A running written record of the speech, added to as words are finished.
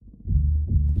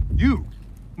You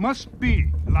must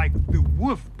be like the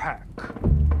wolf pack,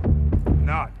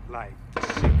 not like the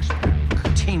six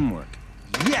pack. Teamwork.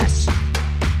 Yes!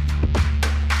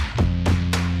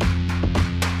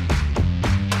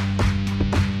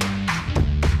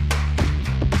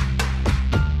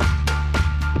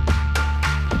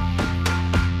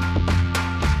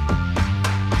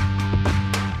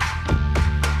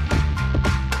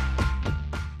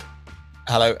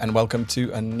 Hello and welcome to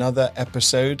another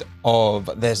episode of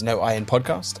There's No I in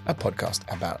Podcast, a podcast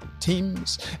about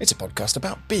teams. It's a podcast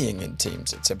about being in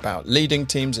teams. It's about leading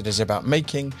teams. It is about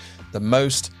making the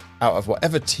most out of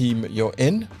whatever team you're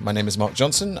in. My name is Mark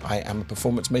Johnson. I am a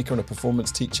performance maker and a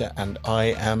performance teacher, and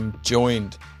I am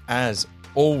joined, as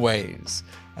always,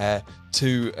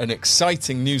 to an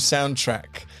exciting new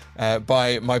soundtrack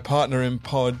by my partner in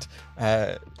pod,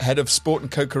 head of sport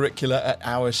and co-curricular at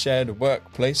our shared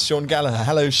workplace, Sean Gallagher.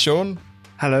 Hello, Sean.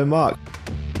 Hello, Mark.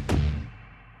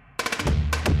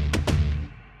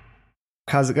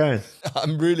 How's it going?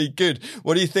 I'm really good.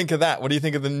 What do you think of that? What do you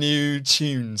think of the new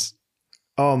tunes?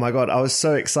 Oh my God, I was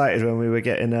so excited when we were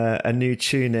getting a new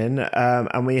tune in,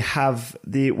 and we have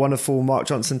the wonderful Mark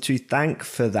Johnson to thank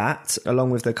for that,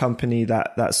 along with the company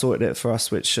that sorted it for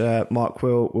us, which Mark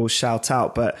will shout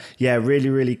out. But yeah, really,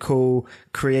 really cool,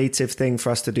 creative thing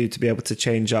for us to do, to be able to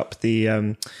change up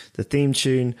the theme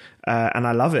tune, and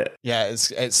I love it. Yeah,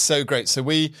 it's so great. So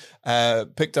we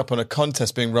picked up on a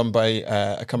contest being run by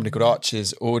a company called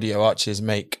Arches Audio. Arches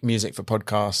make music for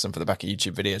podcasts and for the back of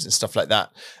YouTube videos and stuff like that.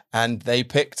 And they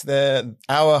picked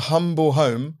our humble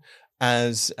home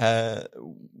as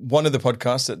one of the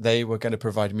podcasts that they were going to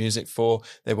provide music for.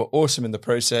 They were awesome in the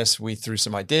process. We threw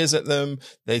some ideas at them.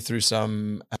 They threw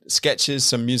some sketches,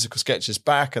 some musical sketches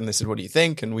back, and they said, "What do you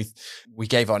think?" And we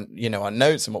gave our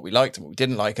notes and what we liked and what we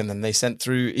didn't like, and then they sent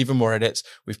through even more edits.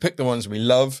 We've picked the ones we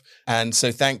love, and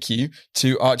so thank you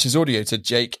to Arches Audio, to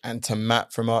Jake and to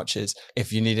Matt from Arches.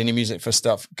 If you need any music for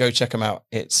stuff, go check them out.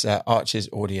 It's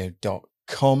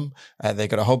archesaudio.com. They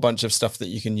got a whole bunch of stuff that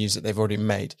you can use that they've already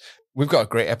made. We've got a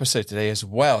great episode today as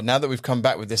well. Now that we've come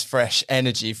back with this fresh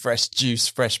energy, fresh juice,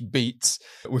 fresh beats,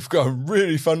 we've got a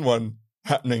really fun one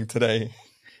happening today.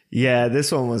 Yeah,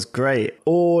 this one was great.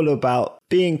 All about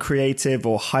being creative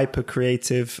or hyper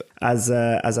creative, as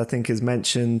I think is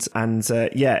mentioned. And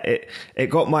it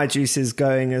got my juices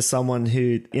going as someone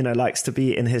who, likes to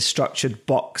be in his structured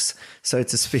box, so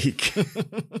to speak.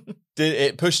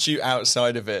 It pushed you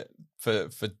outside of it for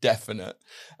definite.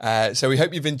 So we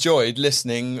hope you've enjoyed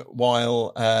listening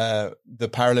while the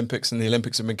Paralympics and the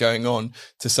Olympics have been going on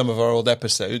to some of our old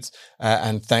episodes.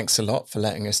 And thanks a lot for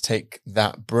letting us take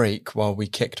that break while we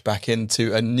kicked back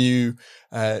into a new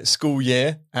school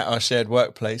year at our shared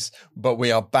workplace. But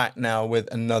we are back now with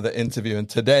another interview. And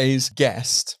today's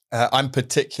guest, I'm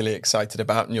particularly excited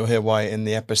about, and you'll hear why in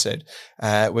the episode.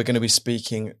 We're going to be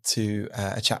speaking to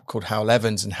a chap called Hywel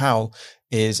Evans, and Hywel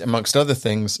is, amongst other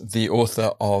things, the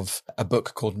author of a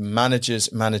book called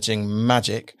Managers Managing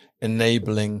Magic,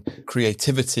 Enabling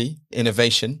Creativity,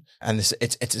 Innovation. And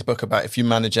it's a book about, if you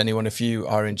manage anyone, if you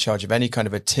are in charge of any kind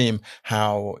of a team,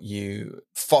 how you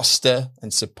foster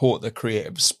and support the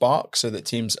creative spark so that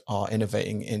teams are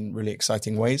innovating in really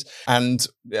exciting ways. And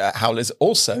Hywel is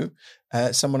also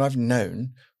someone I've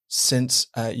known since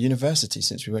university,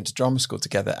 since we went to drama school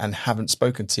together, and haven't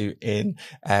spoken to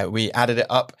we added it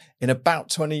up, in about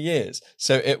 20 years.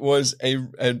 So it was a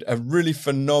really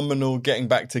phenomenal getting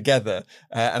back together.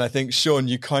 And I think, Sean,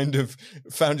 you kind of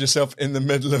found yourself in the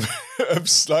middle of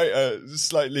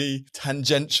slightly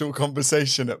tangential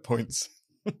conversation at points.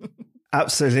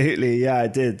 Absolutely, yeah, I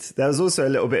did. There was also a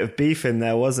little bit of beef in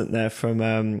there, wasn't there,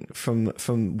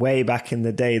 from way back in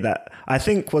the day that I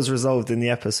think was resolved in the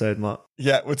episode, Mark.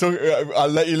 Yeah, I'll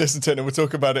let you listen to it and we'll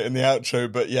talk about it in the outro.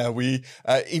 But yeah,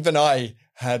 even I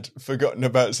had forgotten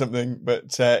about something,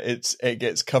 but it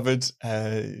gets covered.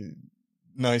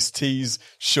 Nice tease,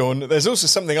 Sean. There's also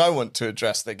something I want to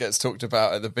address that gets talked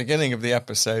about at the beginning of the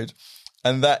episode,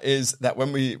 and that is that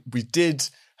when we did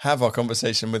have our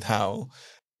conversation with Hywel,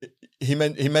 he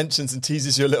mentions and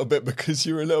teases you a little bit because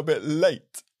you were a little bit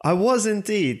late. I was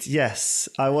indeed. Yes,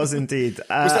 I was indeed.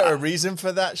 Was there a reason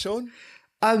for that, Sean?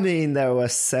 I mean, there were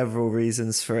several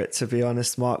reasons for it, to be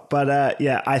honest, Mark. But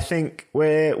I think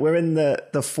we're in the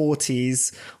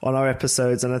 40s on our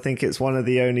episodes, and I think it's one of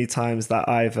the only times that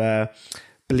I've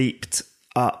bleeped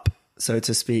up, so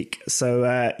to speak.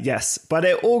 So yes, but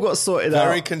it all got sorted out.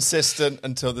 Very consistent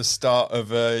until the start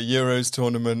of a Euros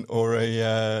tournament or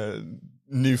a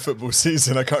new football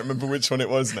season. I can't remember which one it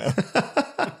was now.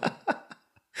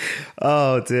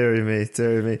 Oh, dearie me.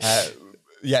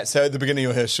 Yeah, so at the beginning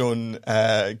you'll hear Sean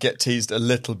get teased a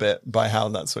little bit by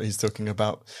Hal. That's what he's talking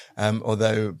about.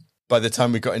 Although by the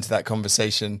time we got into that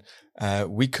conversation,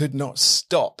 we could not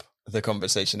stop the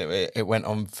conversation. It went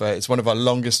on it's one of our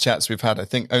longest chats we've had. I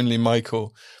think only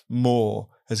Michael Moore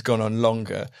has gone on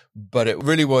longer, but it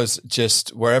really was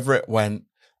just wherever it went,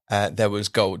 there was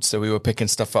gold. So we were picking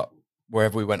stuff up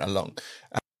wherever we went along.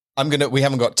 We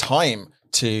haven't got time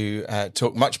to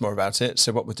talk much more about it.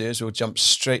 So what we'll do is we'll jump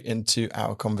straight into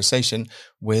our conversation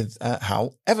with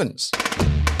Hywel Evans.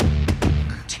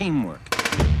 Teamwork.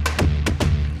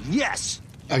 Yes.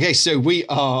 Okay, so we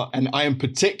are, and I am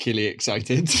particularly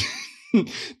excited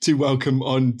to welcome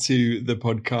onto the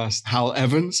podcast Hywel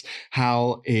Evans.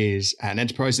 Hywel is an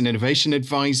enterprise and innovation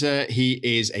advisor. He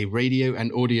is a radio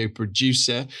and audio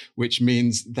producer, which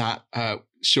means that,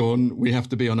 Sean, we have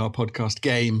to be on our podcast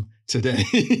game today.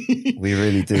 We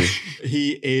really do.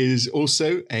 He is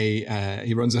also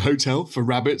he runs a hotel for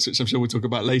rabbits, which I'm sure we'll talk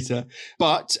about later.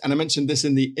 But, and I mentioned this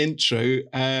in the intro,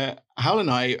 Hal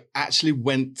and I actually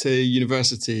went to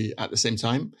university at the same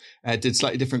time, did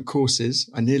slightly different courses.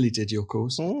 I nearly did your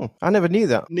course. Oh, I never knew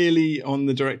that. Nearly on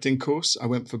the directing course. I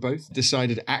went for both.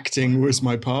 Decided acting was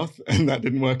my path, and that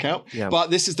didn't work out. Yeah. But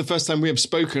this is the first time we have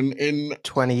spoken in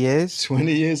 20 years.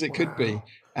 20 years it could be.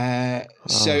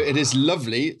 So it is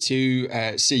lovely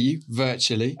to see you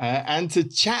virtually and to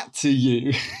chat to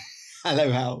you.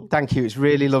 Hello, Hal. Thank you. It's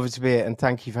really lovely to be here, and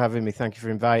thank you for having me. Thank you for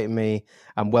inviting me,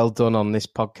 and well done on this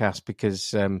podcast,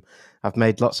 because I've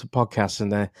made lots of podcasts,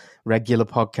 and the regular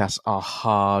podcasts are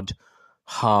hard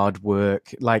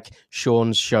work. Like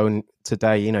Sean's shown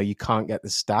today, you can't get the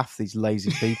staff, these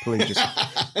lazy people who just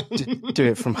do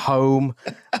it from home.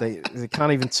 They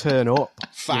can't even turn up.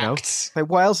 Facts. Like,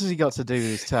 what else has he got to do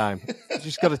this time? He's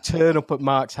just got to turn up at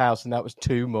Mark's house, and that was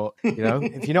too much.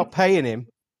 If you're not paying him,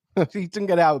 he doesn't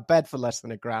get out of bed for less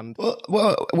than £1,000.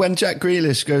 Well, when Jack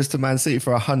Grealish goes to Man City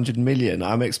for 100 million,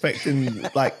 I'm expecting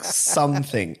like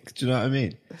something. Do you know what I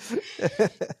mean?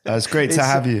 It's great to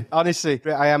have you. Honestly,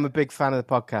 I am a big fan of the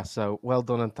podcast, so well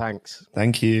done and thanks.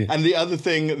 Thank you. And the other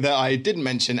thing that I didn't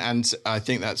mention, and I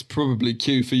think that's probably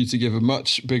cue for you to give a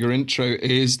much bigger intro,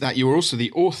 is that you're also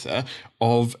the author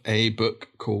of a book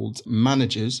called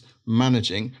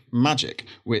Managing Magic,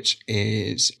 which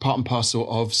is part and parcel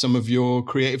of some of your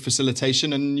creative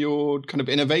facilitation and your kind of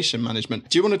innovation management.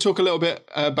 Do you want to talk a little bit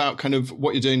about kind of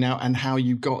what you're doing now and how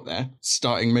you got there,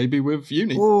 starting maybe with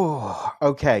uni? Oh,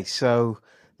 okay. So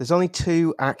there's only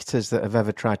 2 actors that have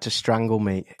ever tried to strangle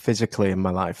me physically in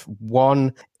my life.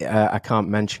 One, I can't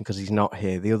mention because he's not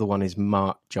here. The other one is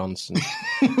Mark Johnson.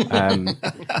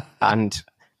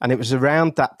 And it was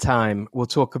around that time, we'll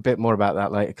talk a bit more about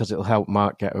that later because it'll help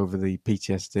Mark get over the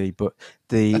PTSD, but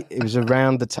it was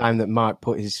around the time that Mark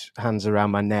put his hands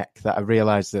around my neck that I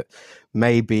realized that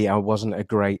maybe I wasn't a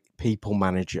great people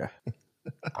manager.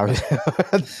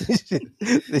 This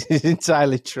is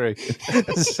entirely true.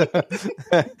 So,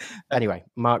 anyway,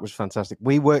 Mark was fantastic.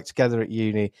 We worked together at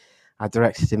uni. I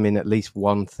directed him in at least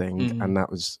one thing, and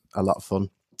that was a lot of fun.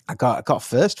 I got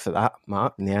first for that,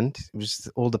 Mark, in the end. It was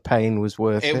all the pain was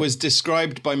worth it. It was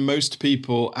described by most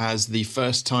people as the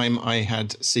first time I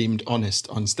had seemed honest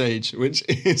on stage, which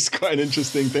is quite an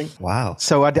interesting thing. Wow.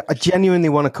 So I genuinely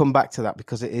want to come back to that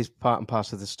because it is part and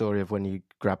parcel of the story of when you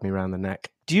grabbed me around the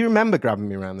neck. Do you remember grabbing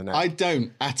me around the neck? I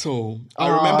don't at all. I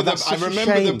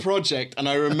remember the project, and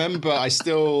I remember I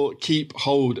still keep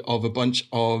hold of a bunch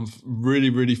of really,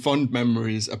 really fond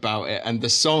memories about it. And the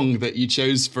song that you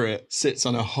chose for it sits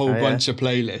on a whole bunch of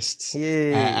playlists.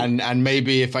 Yeah. And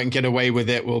maybe if I can get away with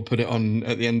it, we'll put it on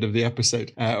at the end of the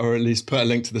episode, or at least put a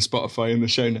link to the Spotify in the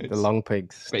show notes. The Long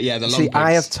Pigs. But yeah, the Long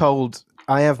Pigs.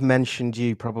 I have mentioned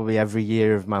you probably every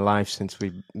year of my life since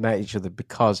we met each other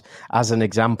because as an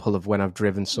example of when I've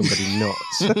driven somebody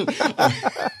nuts.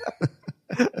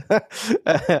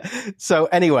 So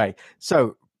anyway,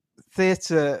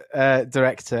 theatre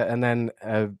director and then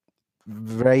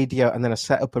radio, and then I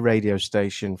set up a radio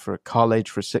station for a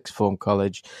college, for a sixth form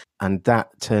college, and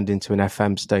that turned into an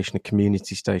FM station, a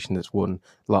community station that's won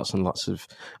lots and lots of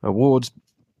awards.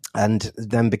 And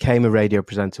then became a radio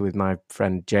presenter with my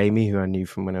friend Jamie, who I knew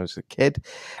from when I was a kid.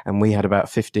 And we had about a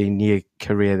 15-year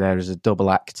career there as a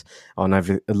double act on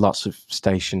lots of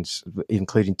stations,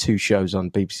 including 2 shows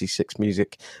on BBC Six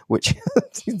Music, which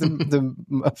is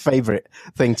the favourite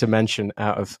thing to mention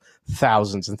out of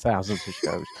thousands and thousands of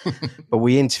shows. But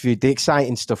we interviewed, the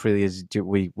exciting stuff really is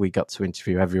we got to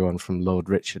interview everyone from Lord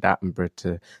Richard Attenborough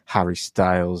to Harry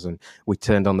Styles, and we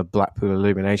turned on the Blackpool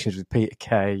Illuminations with Peter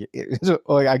Kay.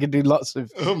 I could do lots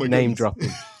of name dropping.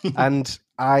 And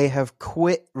I have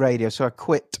quit radio. So I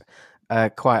quit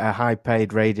quite a high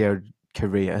paid radio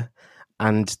career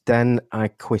And then I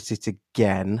quit it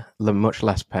again, much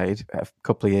less paid, a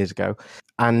couple of years ago.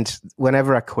 And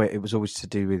whenever I quit, it was always to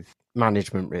do with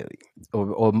management, really,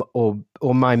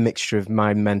 or my mixture of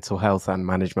my mental health and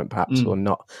management, perhaps, or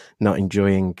not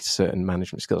enjoying certain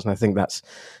management skills. And I think that's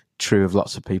true of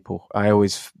lots of people. I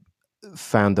always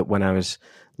found that when I was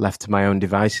left to my own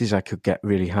devices, I could get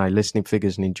really high listening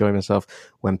figures and enjoy myself.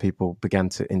 When people began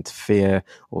to interfere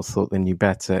or thought they knew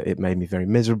better, it made me very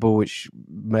miserable, which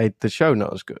made the show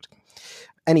not as good.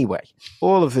 Anyway,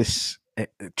 all of this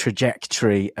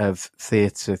trajectory of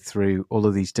theatre through all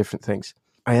of these different things,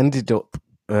 I ended up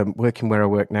working where I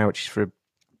work now, which is for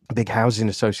a big housing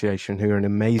association, who are an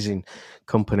amazing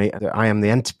company. I am the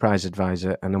enterprise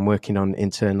advisor, and I'm working on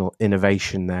internal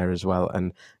innovation there as well,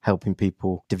 and helping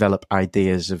people develop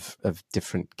ideas of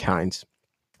different kinds.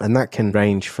 And that can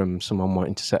range from someone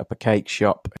wanting to set up a cake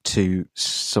shop to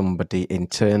somebody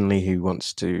internally who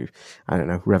wants to, I don't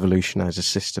know, revolutionize a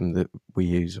system that we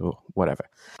use or whatever.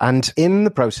 And in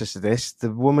the process of this, the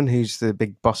woman who's the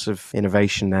big boss of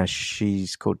innovation there,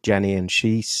 she's called Jenny, and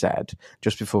she said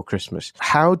just before Christmas,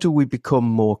 how do we become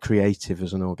more creative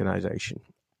as an organization?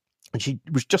 And she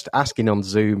was just asking on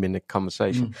Zoom in a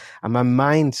conversation. And my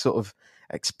mind sort of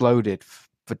exploded for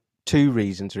two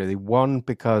reasons, really. One,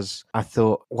 because I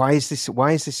thought, why is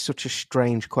this such a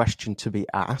strange question to be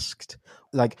asked?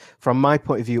 Like, from my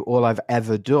point of view, all I've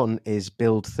ever done is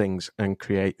build things and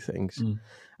create things.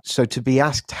 So to be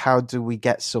asked, how do we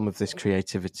get some of this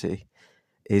creativity,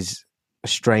 is a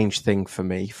strange thing for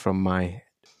me from my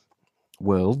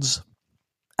worlds.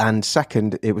 And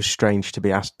second, it was strange to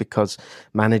be asked because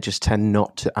managers tend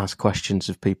not to ask questions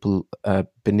of people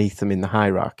beneath them in the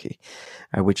hierarchy,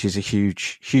 which is a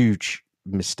huge, huge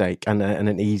mistake and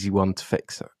an easy one to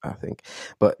fix, I think.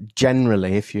 But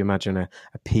generally, if you imagine a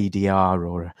PDR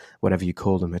or whatever you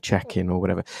call them, a check-in or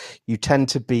whatever, you tend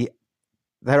to be,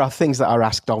 there are things that are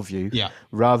asked of you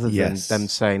rather than them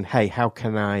saying, hey, how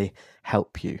can I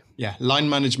help you? Yeah, line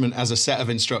management as a set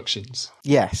of instructions.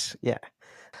 Yes, yeah.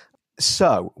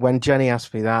 So when Jenny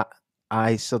asked me that,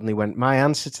 I suddenly went, my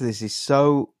answer to this is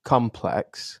so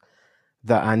complex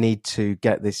that I need to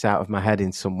get this out of my head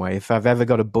in some way. If I've ever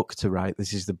got a book to write,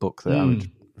 this is the book that I would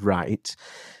write,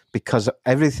 because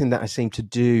everything that I seem to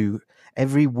do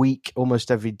every week,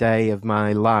 almost every day of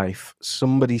my life,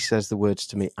 somebody says the words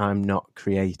to me, I'm not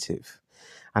creative.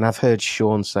 And I've heard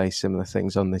Sean say similar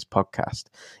things on this podcast.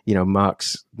 You know,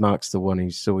 Mark's the one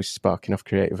who's always sparking off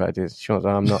creative ideas. Sean's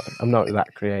like, I'm not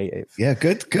that creative. Yeah,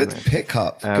 good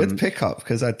pickup. Good pickup,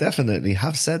 because I definitely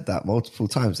have said that multiple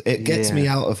times. It gets me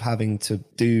out of having to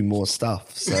do more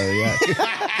stuff. So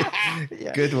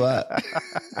yeah, good work.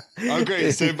 Oh,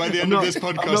 great. So by the end of this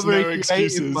podcast, no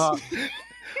excuses.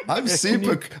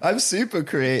 I'm super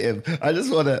creative. I just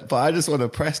want to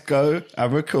press go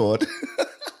and record.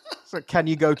 So can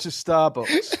you go to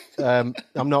Starbucks?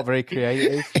 I'm not very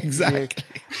creative. Exactly.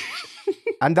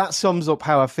 And that sums up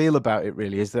how I feel about it,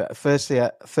 really, is that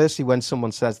firstly, when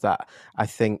someone says that, I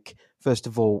think, first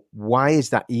of all, why is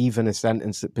that even a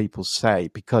sentence that people say?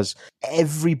 Because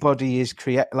everybody is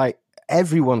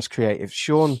everyone's creative.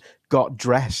 Sean got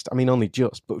dressed. I mean, only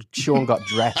just, but Sean got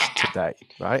dressed today,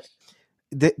 right?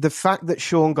 The fact that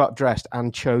Sean got dressed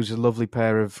and chose a lovely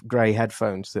pair of grey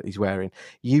headphones that he's wearing,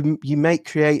 you make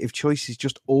creative choices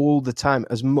just all the time.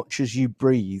 As much as you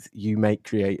breathe, you make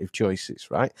creative choices,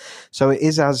 right? So it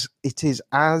is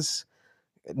as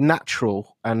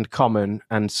natural and common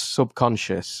and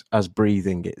subconscious as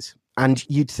breathing is. And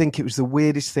you'd think it was the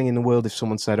weirdest thing in the world if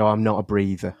someone said, "Oh, I'm not a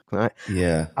breather," right?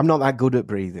 Yeah, I'm not that good at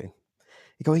breathing.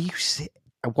 You go, "Are you sick?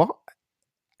 What?"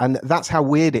 And that's how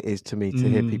weird it is to me to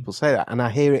hear people say that. And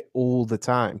I hear it all the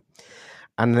time.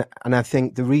 And I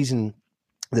think the reason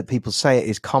that people say it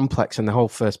is complex, and the whole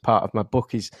first part of my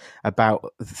book is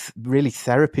about really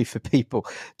therapy for people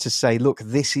to say, look,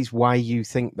 this is why you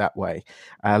think that way.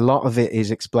 A lot of it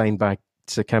is explained by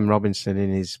Sir Ken Robinson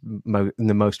in in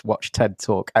the most watched TED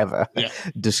talk ever.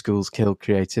 Do schools kill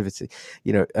creativity?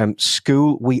 You know,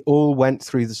 school, we all went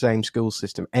through the same school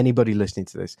system. Anybody listening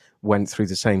to this went through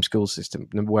the same school system,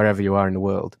 wherever you are in the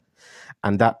world.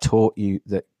 And that taught you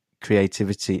that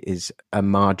creativity is a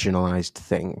marginalized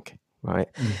thing, right?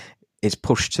 It's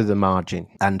pushed to the margin.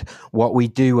 And what we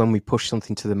do when we push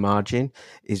something to the margin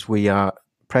is we are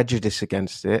prejudiced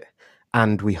against it,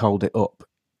 and we hold it up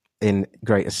in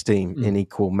great esteem in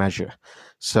equal measure.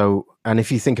 So, and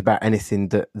if you think about anything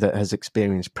that has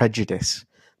experienced prejudice,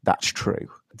 that's true.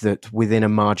 That within a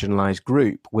marginalized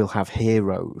group, we'll have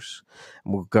heroes.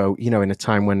 And we'll go, you know, in a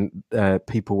time when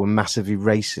people were massively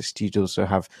racist, you'd also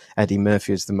have Eddie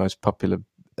Murphy as the most popular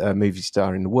movie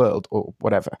star in the world or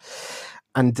whatever.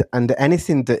 And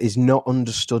anything that is not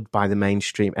understood by the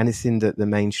mainstream, anything that the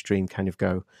mainstream kind of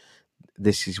go,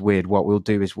 this is weird. What we'll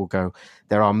do is we'll go,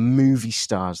 there are movie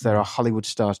stars, there are Hollywood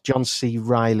stars. John C.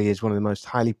 Reilly is one of the most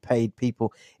highly paid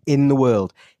people in the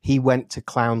world. He went to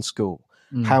clown school.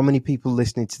 How many people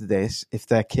listening to this, if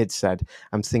their kid said,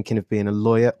 I'm thinking of being a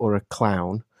lawyer or a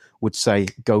clown, would say,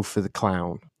 go for the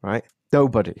clown, right?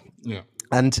 Nobody. Yeah.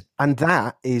 And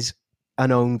that is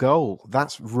an own goal.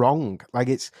 That's wrong. Like,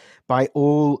 it's by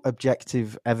all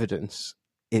objective evidence,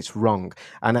 it's wrong.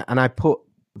 And I put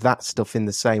that stuff in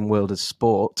the same world as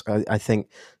sport. I think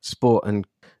sport and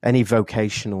any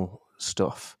vocational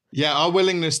stuff. Yeah, our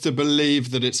willingness to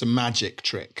believe that it's a magic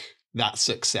trick, that's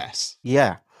success.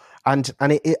 Yeah. And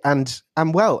it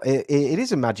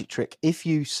is a magic trick. If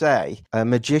you say a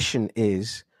magician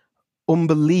is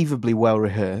unbelievably well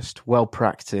rehearsed, well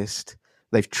practiced,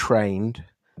 they've trained,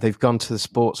 they've gone to the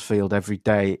sports field every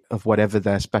day of whatever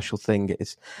their special thing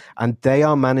is, and they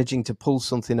are managing to pull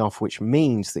something off, which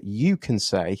means that you can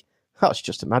say, that's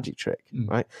just a magic trick,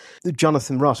 right?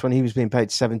 Jonathan Ross, when he was being paid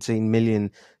 17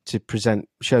 million to present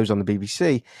shows on the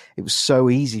BBC, it was so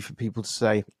easy for people to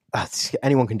say,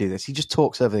 anyone can do this. He just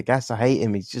talks over the guests. I hate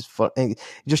him. He's just fun. He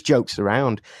just jokes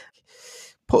around.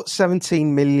 Put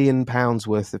 17 million pounds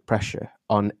worth of pressure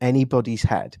on anybody's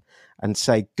head and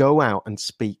say, go out and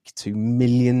speak to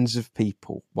millions of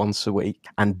people once a week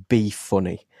and be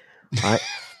funny, right?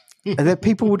 And then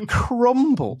people would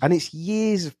crumble. And it's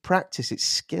years of practice. It's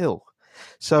skill.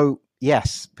 So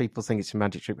yes, people think it's a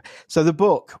magic trick. So the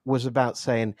book was about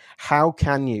saying, how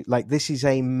can you, like, this is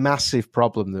a massive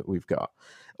problem that we've got.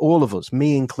 All of us,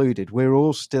 me included, we're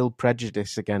all still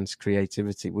prejudiced against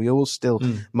creativity. We all still,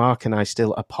 Mark and I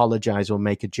still apologize or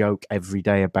make a joke every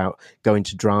day about going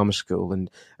to drama school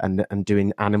and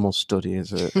doing animal study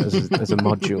as a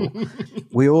module.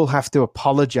 We all have to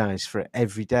apologize for it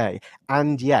every day.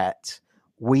 And yet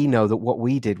we know that what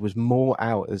we did was more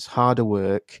hours, harder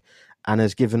work, and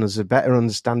has given us a better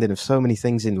understanding of so many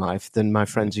things in life than my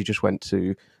friends who just went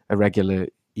to a regular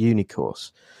uni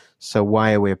course. So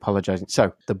why are we apologizing?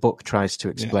 So the book tries to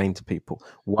explain to people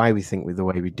why we think the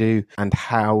way we do and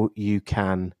how you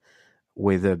can,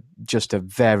 with just a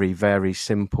very, very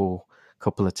simple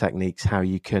couple of techniques, how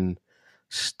you can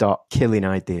stop killing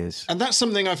ideas. And that's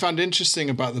something I found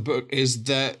interesting about the book, is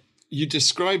that you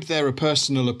describe there a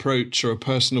personal approach or a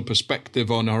personal perspective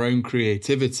on our own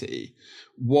creativity.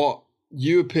 What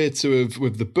you appear to have,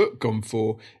 with the book, gone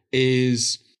for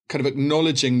is kind of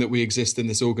acknowledging that we exist in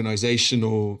this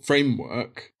organizational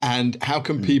framework, and how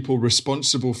can people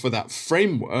responsible for that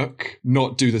framework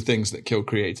not do the things that kill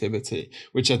creativity,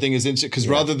 which I think is interesting, because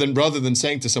rather than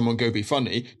saying to someone, go be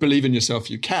funny, believe in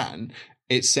yourself, you can,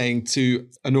 it's saying to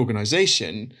an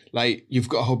organization, like, you've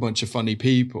got a whole bunch of funny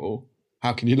people,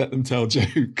 how can you let them tell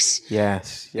jokes?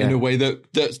 Yes. Yeah. In a way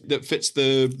that fits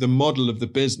the model of the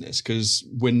business, because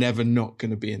we're never not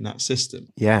going to be in that system.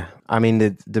 Yeah. I mean,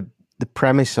 the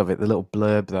premise of it, the little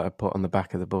blurb that I put on the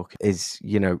back of the book is,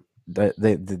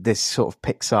 this sort of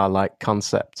Pixar-like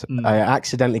concept. I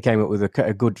accidentally came up with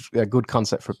a good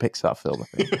concept for a Pixar film, I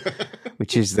think,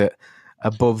 which is that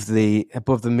above the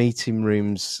meeting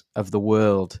rooms of the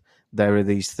world, there are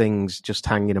these things just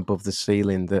hanging above the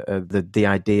ceiling that are the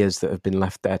ideas that have been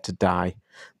left there to die.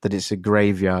 That it's a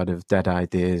graveyard of dead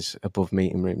ideas above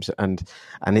meeting rooms, and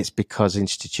it's because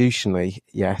institutionally,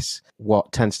 yes,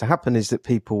 what tends to happen is that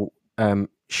people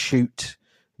shoot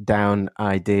down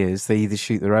ideas. They either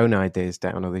shoot their own ideas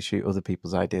down or they shoot other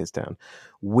people's ideas down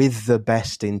with the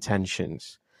best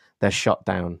intentions. They're shot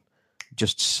down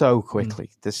just so quickly.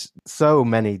 There's so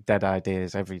many dead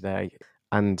ideas every day.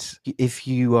 And if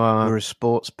you are a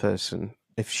sports person,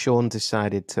 if Sean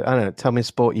decided to, I don't know, tell me a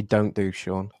sport you don't do,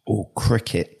 Sean. Or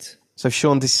cricket. So if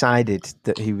Sean decided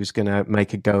that he was going to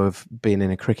make a go of being in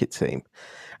a cricket team,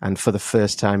 and for the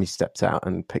first time he stepped out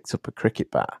and picked up a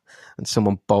cricket bat and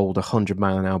someone bowled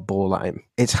 100-mile-an-hour ball at him,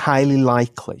 it's highly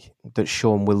likely that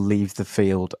Sean will leave the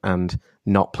field and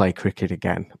not play cricket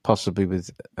again, possibly with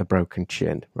a broken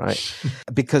chin, right?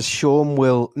 Because Sean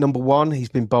will, number one, he's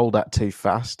been bowled at too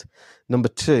fast. Number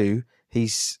two,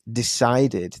 he's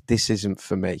decided this isn't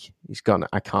for me. He's gone,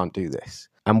 I can't do this.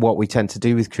 And what we tend to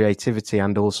do with creativity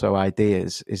and also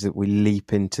ideas is that we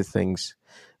leap into things.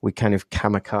 We kind of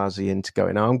kamikaze into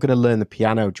going, I'm going to learn the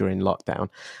piano during lockdown.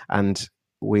 And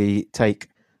we take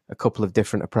a couple of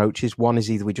different approaches. One is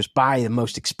either we just buy the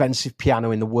most expensive piano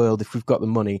in the world. If we've got the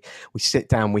money, we sit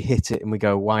down, we hit it and we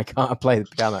go, why can't I play the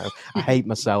piano? I hate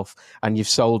myself. And you've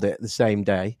sold it the same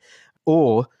day.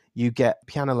 Or you get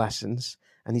piano lessons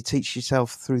and you teach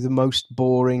yourself through the most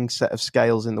boring set of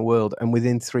scales in the world. And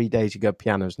within 3 days, you go,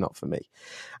 piano's not for me.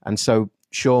 And so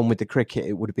Sean with the cricket,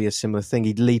 it would be a similar thing.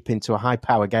 He'd leap into a high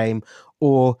power game,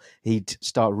 or he'd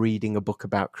start reading a book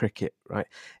about cricket, right?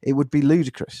 It would be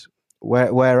ludicrous.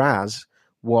 Whereas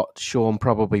what Sean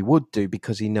probably would do,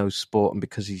 because he knows sport and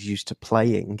because he's used to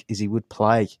playing, is he would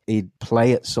play. He'd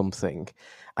play at something.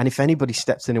 And if anybody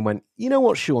steps in and went, you know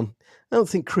what, Sean, I don't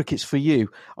think cricket's for you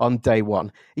on day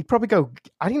one, he'd probably go,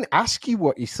 I didn't ask you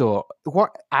what you thought.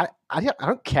 I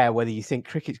don't care whether you think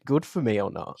cricket's good for me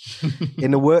or not.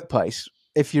 In the workplace,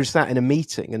 if you're sat in a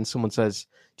meeting and someone says,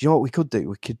 do you know what we could do?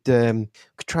 We could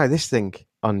try this thing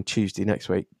on Tuesday next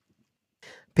week.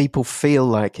 People feel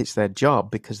like it's their job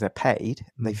because they're paid.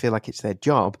 They feel like it's their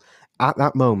job at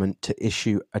that moment to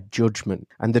issue a judgment.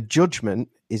 And the judgment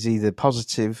is either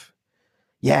positive,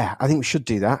 yeah, I think we should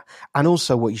do that. And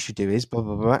also what you should do is blah,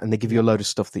 blah, blah. And they give you a load of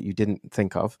stuff that you didn't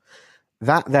think of.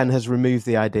 That then has removed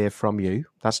the idea from you.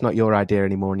 That's not your idea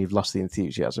anymore and you've lost the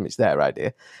enthusiasm. It's their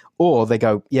idea. Or they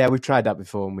go, yeah, we've tried that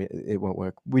before and it won't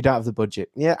work. We don't have the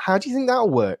budget. Yeah, how do you think that'll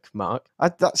work, Mark?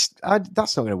 That's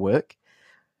not going to work.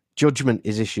 Judgment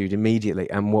is issued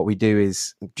immediately, and what we do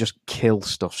is just kill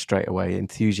stuff straight away.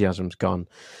 Enthusiasm's gone.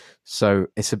 So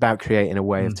it's about creating a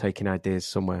way of taking ideas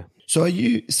somewhere. So are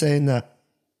you saying that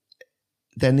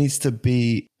there needs to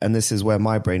be, and this is where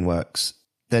my brain works,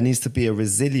 there needs to be a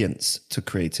resilience to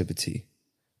creativity?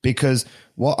 Because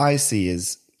what I see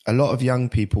is a lot of young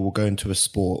people will go into a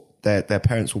sport, their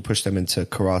parents will push them into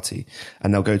karate,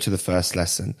 and they'll go to the first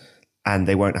lesson and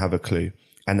they won't have a clue.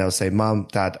 And they'll say, Mom,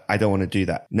 Dad, I don't want to do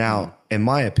that. Now, in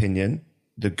my opinion,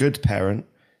 the good parent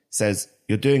says,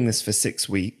 you're doing this for 6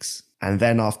 weeks. And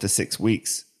then after 6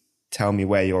 weeks, tell me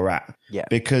where you're at. Yeah.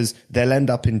 Because they'll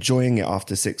end up enjoying it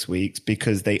after 6 weeks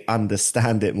because they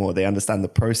understand it more. They understand the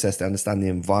process. They understand the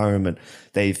environment.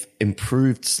 They've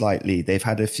improved slightly. They've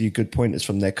had a few good pointers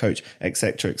from their coach, et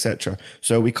cetera, et cetera.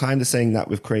 So we're kind of saying that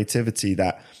with creativity,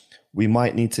 that we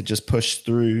might need to just push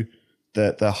through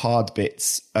the hard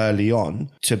bits early on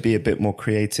to be a bit more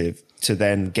creative to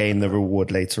then gain the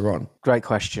reward later on. Great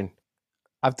question.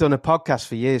 I've done a podcast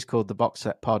for years called The Box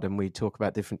Set Pod, and we talk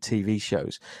about different TV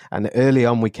shows. And early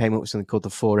on, we came up with something called the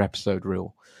 4-episode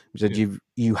rule. We said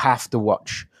you have to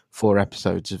watch 4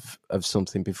 episodes of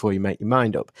something before you make your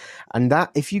mind up. And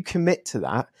that, if you commit to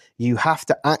that, you have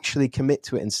to actually commit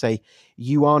to it and say,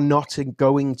 you are not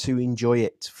going to enjoy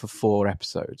it for 4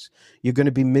 episodes. You're going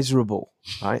to be miserable,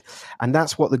 right? And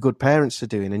that's what the good parents are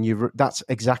doing. And that's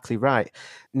exactly right.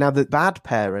 Now, the bad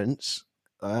parents,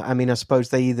 I suppose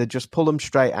they either just pull them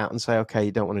straight out and say, okay,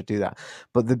 you don't want to do that.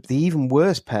 But the even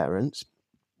worse parents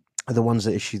are the ones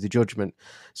that issue the judgment.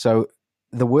 So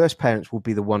the worst parents will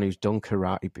be the one who's done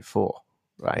karate before,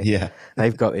 right? Yeah.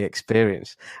 They've got the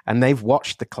experience and they've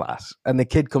watched the class, and the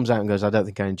kid comes out and goes, I don't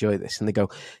think I enjoy this. And they go,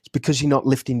 it's because you're not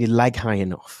lifting your leg high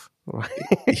enough. Right?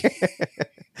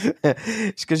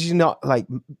 It's because you're not, like,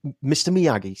 Mr.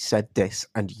 Miyagi said this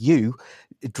and you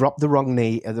dropped the wrong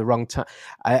knee at the wrong time.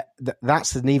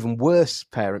 That's an even worse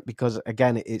parent, because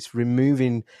again, it's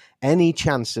removing any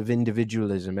chance of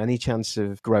individualism, any chance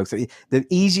of growth. The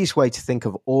easiest way to think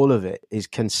of all of it is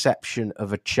conception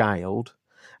of a child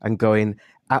and going,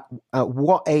 at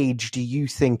what age do you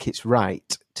think it's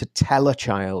right to tell a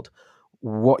child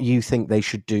what you think they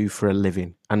should do for a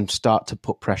living and start to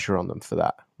put pressure on them for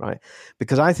that, right?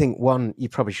 Because I think, one, you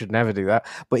probably should never do that.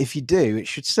 But if you do, it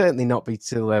should certainly not be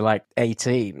till they're like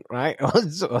 18, right?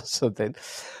 or something.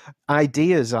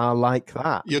 Ideas are like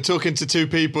that. You're talking to two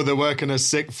people that work in a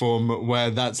sick form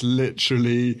where that's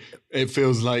literally, it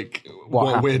feels like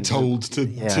what we're told to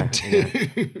do.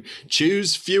 Yeah.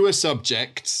 Choose fewer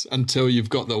subjects until you've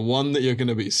got the one that you're going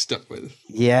to be stuck with.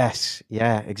 Yes,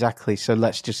 yeah, exactly. So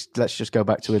let's just go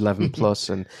back to 11 plus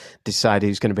and decide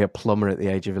who's going to be a plumber at the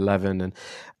age of 11. And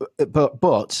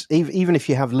but even if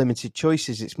you have limited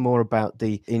choices, it's more about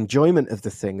the enjoyment of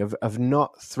the thing, of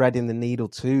not threading the needle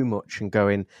too much and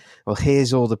going, well,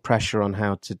 here's all the pressure on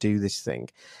how to do this thing.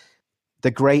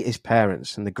 The greatest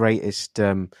parents and the greatest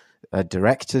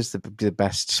directors, the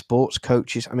best sports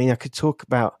coaches. I mean, I could talk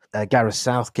about Gareth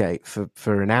Southgate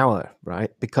for an hour,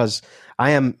 right? Because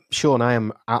I am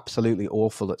absolutely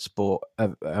awful at sport.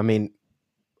 I mean,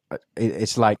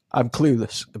 it's like I'm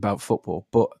clueless about football,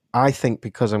 but I think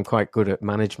because I'm quite good at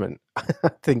management,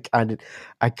 I think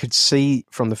I could see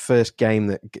from the first game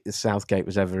that Southgate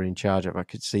was ever in charge of, I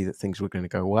could see that things were going to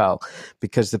go well,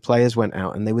 because the players went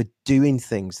out and they were doing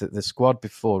things that the squad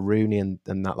before Rooney and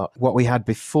that lot, what we had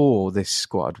before this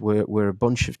squad were a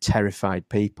bunch of terrified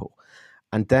people.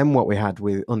 And then what we had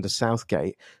with under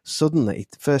Southgate, suddenly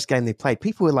the first game they played,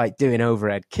 people were like doing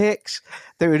overhead kicks.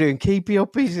 They were doing keepy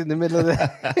uppies in the middle of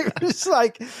the. It was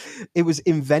like, it was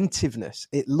inventiveness.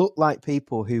 It looked like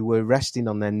people who were resting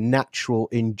on their natural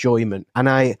enjoyment. And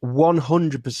I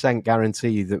 100% guarantee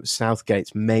you that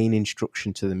Southgate's main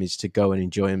instruction to them is to go and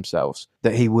enjoy themselves.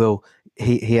 That he will,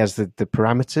 he has the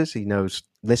parameters. He knows,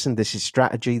 listen, this is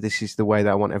strategy. This is the way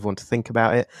that I want everyone to think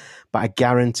about it. But I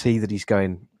guarantee that he's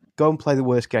going, go and play the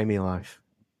worst game of your life,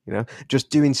 just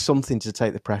doing something to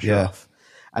take the pressure off.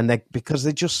 And because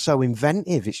they're just so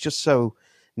inventive, it's just so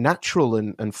natural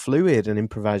and fluid and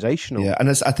improvisational. Yeah, and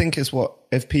I think it's what,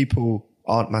 if people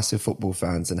aren't massive football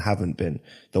fans and haven't been,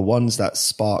 the ones that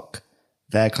spark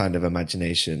their kind of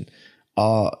imagination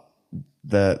are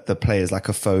the players like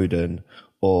a Foden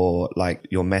or like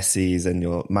your Messis and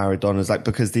your Maradonas, like,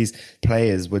 because these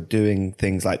players were doing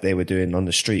things like they were doing on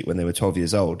the street when they were 12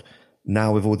 years old.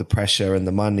 Now with all the pressure and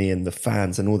the money and the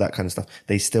fans and all that kind of stuff,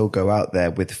 they still go out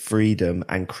there with freedom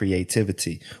and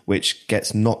creativity, which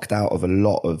gets knocked out of a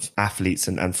lot of athletes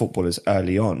and footballers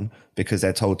early on because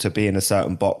they're told to be in a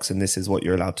certain box and this is what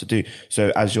you're allowed to do.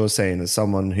 So as you're saying, as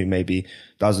someone who maybe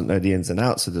doesn't know the ins and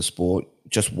outs of the sport,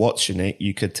 just watching it,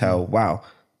 you could tell, wow,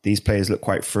 these players look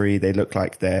quite free. They look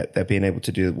like they're being able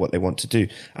to do what they want to do.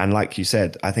 And like you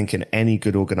said, I think in any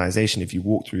good organization, if you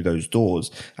walk through those doors,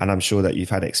 and I'm sure that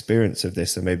you've had experience of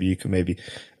this, and maybe you can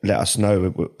let us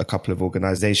know a couple of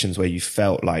organizations where you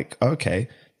felt like, okay,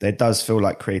 there does feel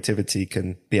like creativity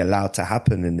can be allowed to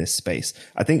happen in this space.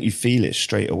 I think you feel it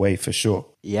straight away for sure.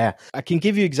 Yeah, I can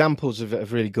give you examples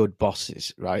of really good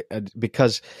bosses, right?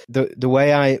 Because the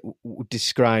way I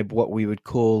describe what we would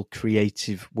call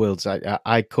creative worlds,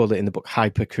 I call it in the book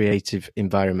hyper creative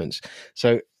environments.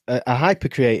 So a hyper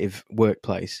creative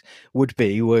workplace would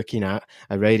be working at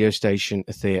a radio station,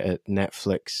 a theatre,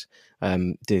 Netflix,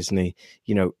 Disney,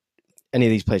 any of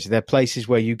these places. They're places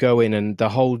where you go in and the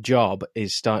whole job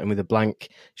is starting with a blank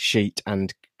sheet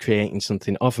and creating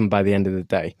something, often by the end of the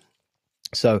day.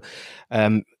 So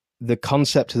the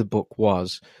concept of the book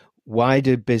was, why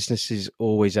do businesses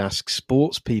always ask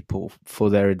sports people for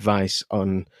their advice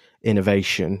on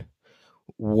innovation?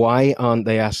 Why aren't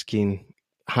they asking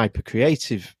hyper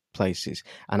creative places?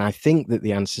 And I think that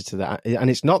the answer to that, and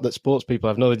it's not that sports people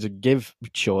have nothing to give,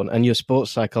 Sean, and your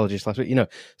sports psychologist last week,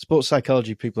 sports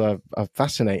psychology people are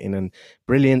fascinating and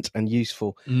brilliant and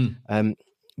useful.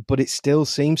 But it still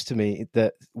seems to me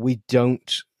that we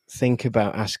don't think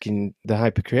about asking the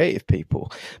hyper creative people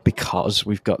because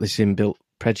we've got this inbuilt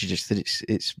prejudice that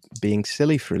it's being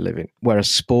silly for a living,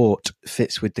 whereas sport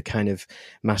fits with the kind of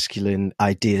masculine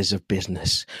ideas of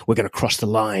business. We're going to cross the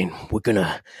line. We're going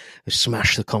to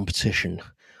smash the competition.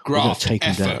 Graft, take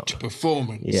them effort, down.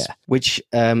 performance. Yeah, which,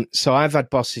 so I've had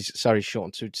bosses, sorry,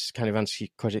 Sean, to just kind of answer your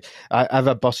question. I've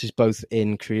had bosses both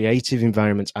in creative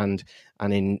environments and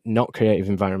in not creative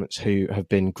environments who have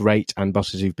been great, and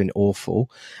bosses who've been awful.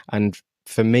 And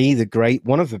for me,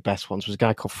 one of the best ones was a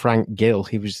guy called Frank Gill.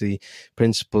 He was the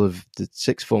principal of the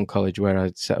sixth form college where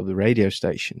I set up the radio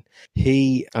station.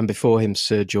 He, and before him,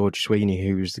 Sir George Sweeney,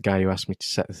 who was the guy who asked me to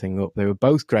set the thing up. They were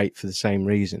both great for the same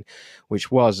reason,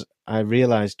 which was, I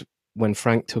realised when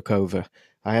Frank took over,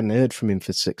 I hadn't heard from him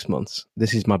for 6 months.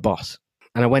 This is my boss.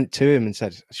 And I went to him and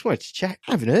said, I just wanted to check.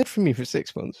 I haven't heard from you for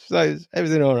 6 months. So is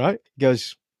everything all right? He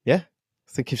goes, yeah,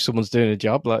 I think if someone's doing a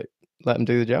job, let them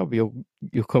do the job.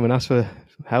 You'll come and ask for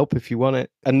help if you want it.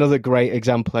 Another great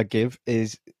example I give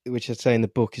is, which I say in the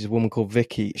book, is a woman called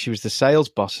Vicky. She was the sales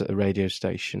boss at a radio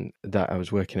station that I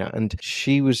was working at, and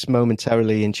she was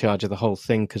momentarily in charge of the whole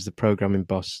thing because the programming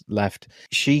boss left.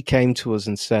 She came to us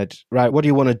and said, right, what do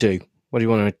you want to do? What do you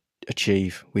want to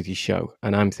achieve with your show?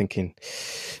 And I'm thinking,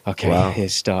 okay, wow, here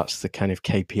starts the kind of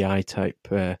KPI type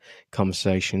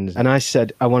conversations. And I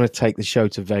said, I want to take the show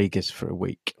to Vegas for a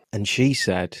week. And she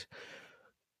said,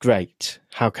 great,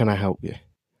 how can I help you?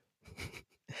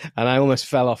 And I almost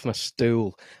fell off my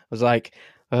stool. I was like,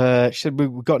 she said,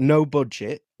 we've got no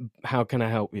budget. How can I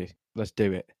help you? Let's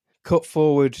do it. Cut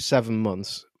forward 7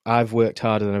 months. I've worked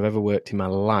harder than I've ever worked in my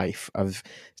life. I've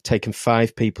taken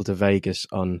 5 people to Vegas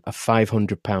on a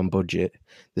 £500 budget.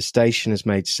 The station has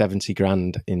made 70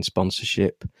 grand in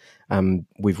sponsorship.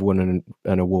 We've won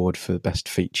an award for the best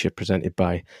feature presented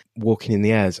by Walking in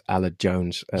the Airs, Aled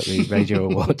Jones at the Radio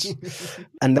Awards.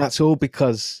 And that's all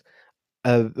because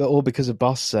a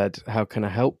boss said, how can I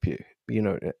help you?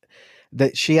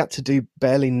 That she had to do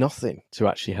barely nothing to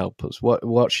actually help us.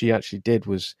 What she actually did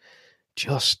was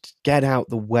just get out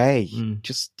the way.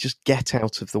 Just get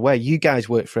out of the way. You guys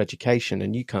work for education,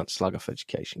 and you can't slag off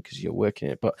education because you're working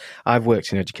it. But I've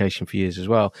worked in education for years as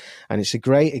well, and it's a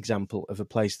great example of a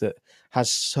place that has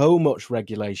so much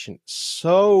regulation,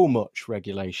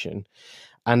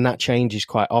 and that changes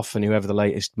quite often. Whoever the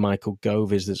latest Michael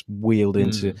Gove is that's wheeled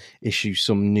in to issue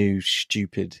some new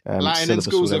stupid Latin in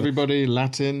schools, everybody.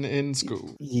 Latin in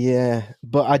school. Yeah,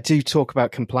 but I do talk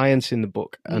about compliance in the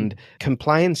book, and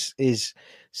compliance is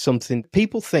something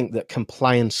people think that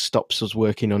compliance stops us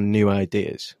working on new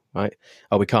ideas, right?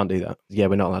 Oh, we can't do that. Yeah,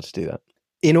 we're not allowed to do that.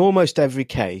 In almost every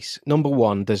case, number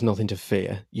one, there's nothing to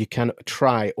fear. You can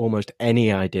try almost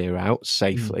any idea out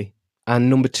safely. And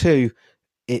number two,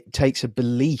 it takes a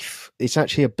belief. It's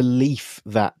actually a belief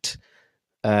that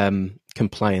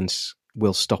compliance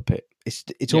will stop it.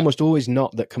 It's almost always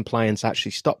not that compliance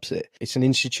actually stops it. It's an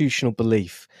institutional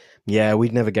belief. Yeah,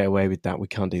 we'd never get away with that. We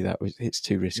can't do that. It's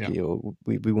too risky, or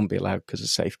we wouldn't be allowed because of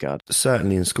safeguard.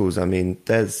 Certainly in schools. I mean,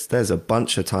 there's a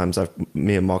bunch of times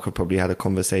me and Mark have probably had a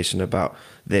conversation about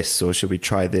this, or should we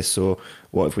try this, or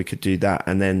what if we could do that?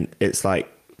 And then it's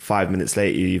like 5 minutes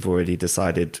later, you've already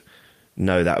decided,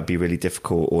 no, that would be really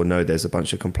difficult, or no, there's a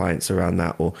bunch of compliance around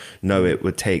that, or no, it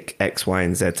would take X, Y,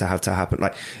 and Z to have to happen.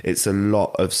 Like, it's a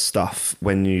lot of stuff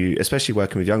when you, especially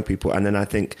working with young people. And then I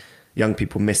think young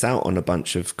people miss out on a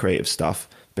bunch of creative stuff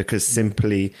because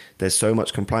simply there's so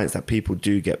much compliance that people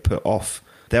do get put off.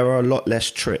 There are a lot less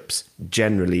trips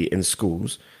generally in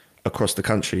schools across the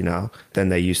country now than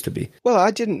there used to be. Well,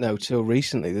 I didn't know till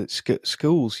recently that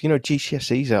schools,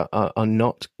 GCSEs are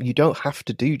not, you don't have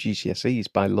to do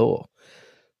GCSEs by law.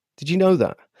 Did you know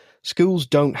that? Schools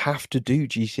don't have to do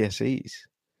GCSEs.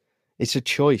 It's a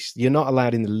choice. You're not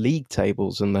allowed in the league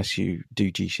tables unless you do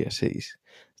GCSEs.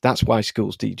 That's why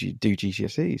schools do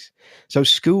GCSEs. So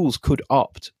schools could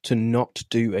opt to not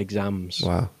do exams.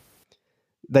 Wow.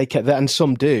 They can, and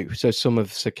some do. So some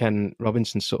of Sir Ken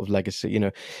Robinson's sort of legacy,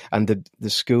 and the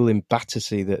school in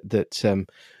Battersea that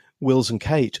Wills and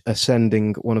Kate are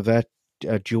sending one of their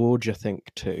George, I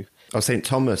think, to. Oh, St.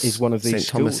 Thomas is one of these St.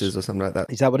 schools. Thomas's or something like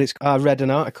that. Is that what it's? I read an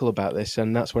article about this,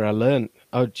 and that's where I learned.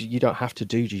 Oh, you don't have to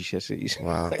do GCSEs.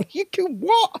 Wow. You can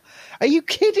what? Are you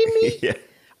kidding me? Yeah.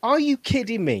 Are you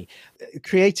kidding me?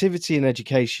 Creativity in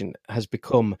education has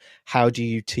become, how do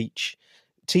you teach?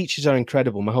 Teachers are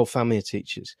incredible. My whole family are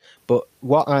teachers. But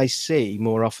what I see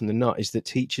more often than not is that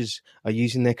teachers are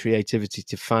using their creativity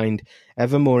to find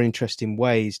ever more interesting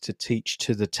ways to teach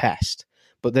to the test.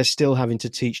 But they're still having to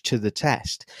teach to the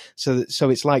test. So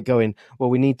it's like going,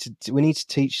 well, we need to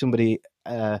teach somebody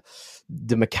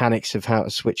the mechanics of how to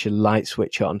switch a light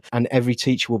switch on, and every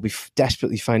teacher will be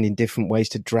desperately finding different ways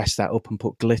to dress that up and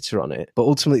put glitter on it. But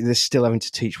ultimately, they're still having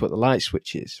to teach what the light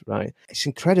switch is, right? It's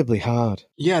incredibly hard.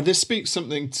 Yeah, this speaks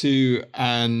something to,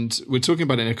 and we're talking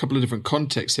about it in a couple of different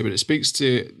contexts here, but it speaks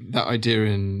to that idea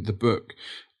in the book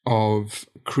of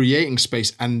creating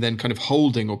space and then kind of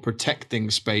holding or protecting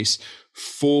space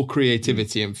for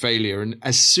creativity and failure. And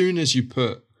as soon as you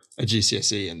put a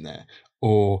GCSE in there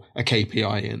or a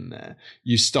KPI in there,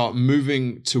 you start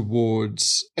moving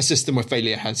towards a system where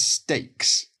failure has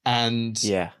stakes. And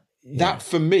that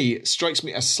for me strikes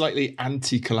me as slightly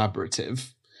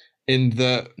anti-collaborative, in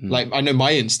that, like, I know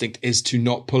my instinct is to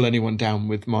not pull anyone down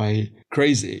with my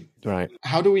crazy. Right.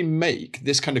 How do we make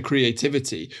this kind of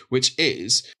creativity, which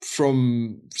is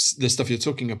from the stuff you're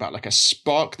talking about, like a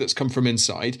spark that's come from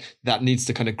inside that needs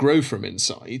to kind of grow from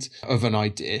inside of an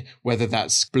idea, whether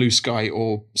that's blue sky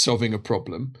or solving a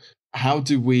problem? How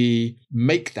do we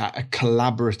make that a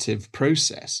collaborative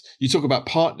process? You talk about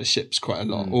partnerships quite a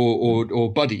lot,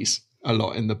 or buddies a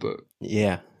lot in the book.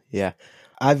 Yeah.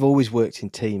 I've always worked in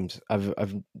teams.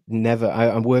 I've never.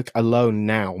 I work alone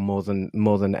now more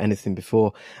than anything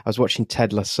before. I was watching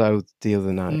Ted Lasso the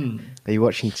other night. Are you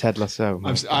watching Ted Lasso?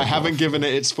 I haven't given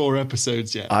it its 4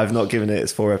 episodes yet. I've not given it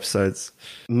its 4 episodes.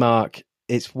 Mark,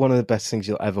 it's one of the best things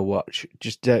you'll ever watch.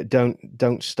 Just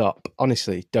don't stop.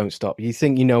 Honestly, don't stop. You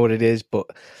think you know what it is, but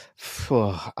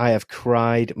I have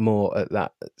cried more at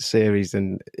that series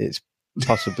than it's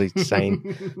possibly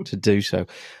sane to do so.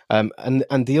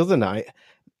 And the other night,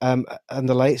 and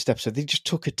the latest episode, they just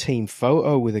took a team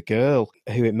photo with a girl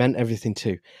who it meant everything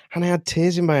to, and I had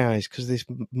tears in my eyes because this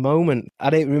moment,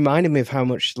 and it reminded me of how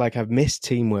much, like, I've missed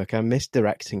teamwork. I missed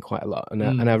directing quite a lot,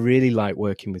 and I really like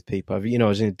working with people. I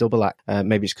was in a double act.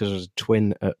 Maybe it's because I was a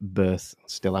twin at birth,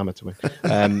 still am a twin.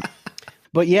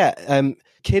 But yeah,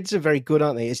 kids are very good,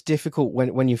 aren't they? It's difficult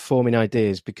when you're forming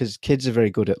ideas because kids are very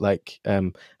good at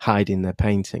hiding their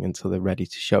painting until they're ready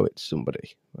to show it to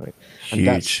somebody, right?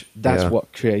 Huge. And that's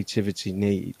what creativity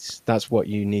needs. That's what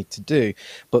you need to do.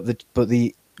 But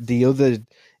the other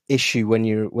issue when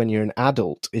you're an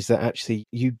adult is that actually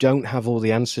you don't have all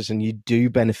the answers, and you do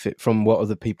benefit from what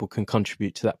other people can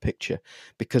contribute to that picture,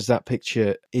 because that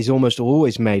picture is almost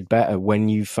always made better when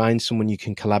you find someone you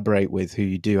can collaborate with who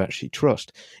you do actually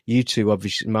trust. You two,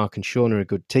 obviously, Mark and Sean, are a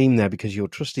good team there because you'll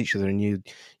trust each other, and you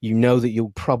know that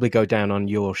you'll probably go down on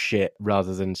your shit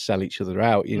rather than sell each other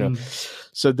out, you know.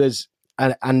 So there's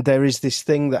and there is this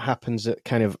thing that happens at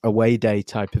kind of away day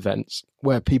type events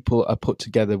where people are put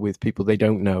together with people they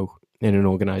don't know in an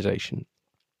organization,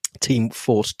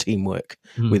 forced teamwork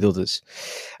with others.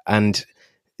 And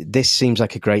this seems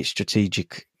like a great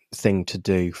strategic thing to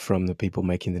do from the people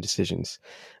making the decisions.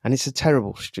 And it's a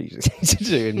terrible strategic thing to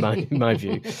do in my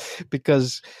view,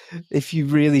 because if you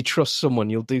really trust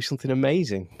someone, you'll do something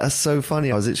amazing. That's so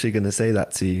funny. I was literally going to say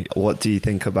that to you. What do you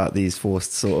think about these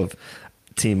forced sort of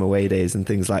team away days and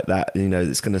things like that? You know,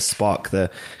 it's going to spark the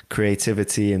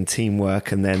creativity and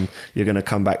teamwork, and then you're going to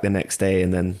come back the next day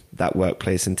and then that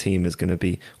workplace and team is going to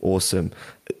be awesome.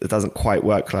 It doesn't quite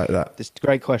work like that. It's a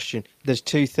great question. There's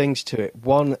two things to it.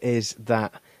 One is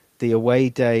that the away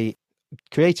day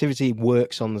creativity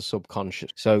works on the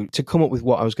subconscious. So to come up with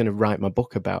what I was going to write my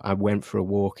book about, I went for a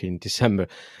walk in December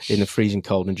in the freezing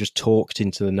cold and just talked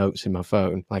into the notes in my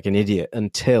phone like an idiot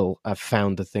until I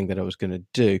found the thing that I was going to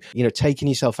do. You know, taking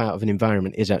yourself out of an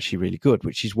environment is actually really good,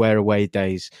 which is where away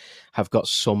days have got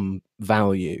some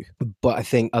value. But I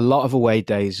think a lot of away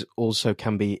days also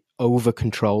can be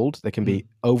over-controlled. They can be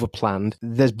over-planned.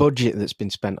 There's budget that's been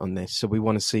spent on this, so we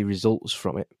want to see results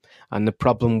from it. And the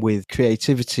problem with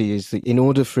creativity is that in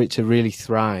order for it to really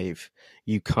thrive,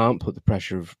 you can't put the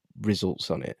pressure of results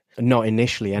on it. Not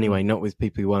initially, anyway, not with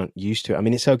people who aren't used to it. I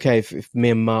mean, it's okay if me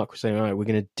and Mark were saying, all right, we're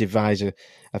going to devise a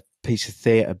piece of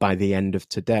theatre by the end of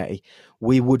today.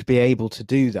 We would be able to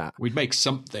do that. We'd make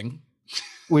something.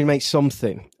 We make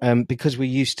something because we're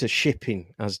used to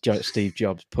shipping, as Steve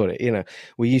Jobs put it. You know,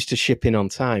 we're used to shipping on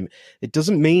time. It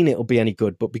doesn't mean it'll be any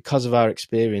good, but because of our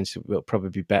experience, it will probably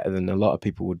be better than a lot of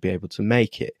people would be able to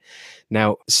make it.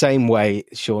 Now, same way,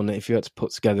 Sean, if you had to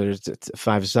put together a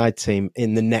five-a-side team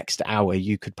in the next hour,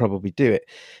 you could probably do it.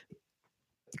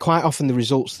 Quite often, the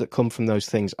results that come from those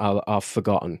things are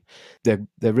forgotten. They're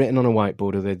written on a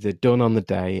whiteboard, or they're done on the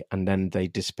day, and then they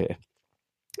disappear.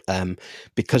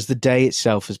 Because the day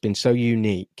itself has been so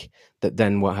unique that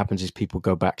then what happens is people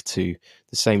go back to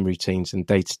the same routines and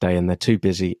day to day, and they're too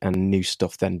busy, and new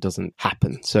stuff then doesn't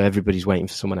happen. So everybody's waiting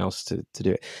for someone else to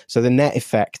do it. So the net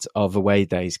effect of away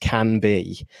days can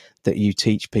be that you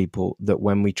teach people that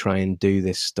when we try and do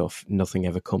this stuff, nothing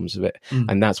ever comes of it.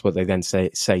 And that's what they then say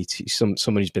to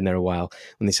somebody who's been there a while.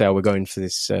 When they say, oh, we're going for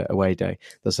this away day,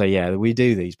 they'll say, yeah, we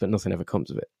do these, but nothing ever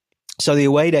comes of it. So the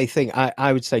away day thing,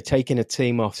 I would say taking a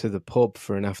team off to the pub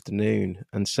for an afternoon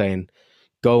and saying,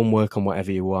 go and work on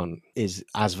whatever you want is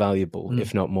as valuable,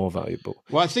 if not more valuable.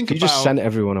 Well, I think if you just sent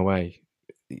everyone away,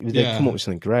 they'd come up with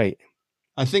something great.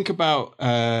 I think about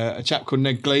a chap called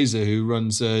Ned Glazer who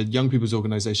runs a young people's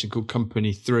organisation called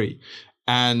Company 3.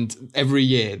 And every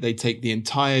year they take the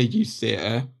entire youth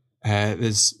theatre.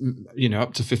 There's,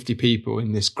 up to 50 people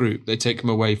in this group. They take them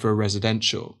away for a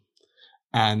residential.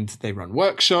 And they run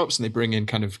workshops and they bring in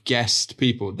kind of guest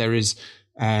people. There is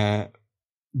an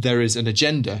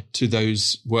agenda to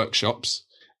those workshops.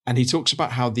 And he talks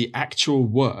about how the actual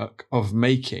work of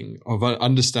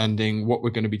understanding what we're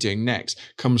going to be doing next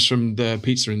comes from the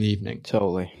pizza in the evening.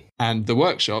 Totally. And the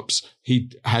workshops,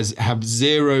 he have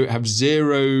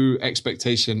zero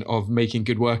expectation of making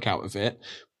good work out of it.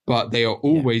 But they are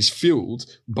always fueled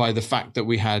by the fact that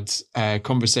we had a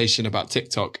conversation about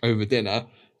TikTok over dinner.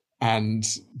 And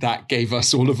that gave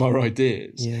us all of our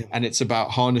ideas. Yeah. And it's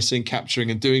about harnessing, capturing,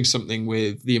 and doing something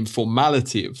with the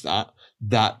informality of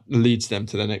that leads them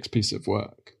to their next piece of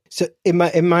work. So in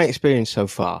my experience so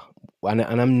far, and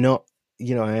I'm not,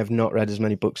 I have not read as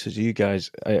many books as you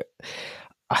guys,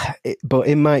 but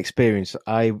in my experience,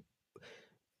 I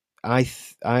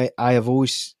have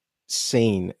always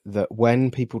seen that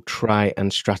when people try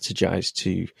and strategize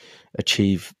to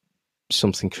achieve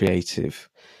something creative,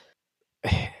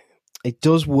 it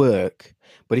does work,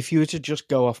 but if you were to just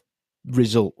go off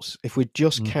results, if we're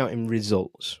just counting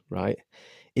results, right,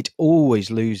 it always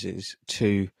loses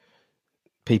to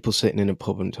people sitting in a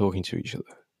pub and talking to each other,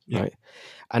 right?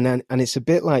 And it's a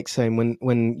bit like saying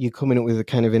when you're coming up with a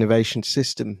kind of innovation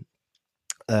system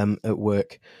at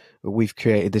work, we've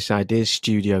created this ideas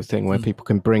studio thing where people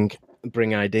can bring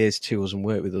ideas to us and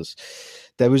work with us.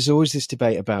 There was always this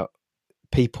debate about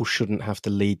people shouldn't have to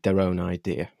lead their own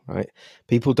idea, right?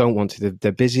 People don't want to.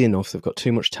 They're busy enough. They've got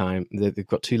too much time. They've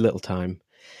got too little time.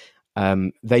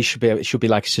 It should be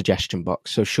like a suggestion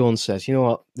box. So Sean says, you know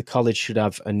what, the college should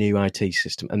have a new IT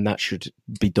system, and that should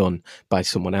be done by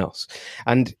someone else.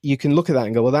 And you can look at that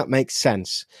and go, well, that makes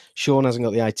sense. Sean hasn't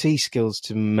got the IT skills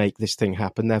to make this thing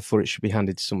happen, therefore it should be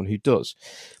handed to someone who does.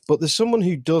 But there's someone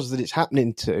who does that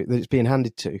it's being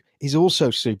handed to is also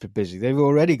super busy. They've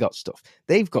already got stuff.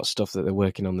 They've got stuff that they're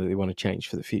working on that they want to change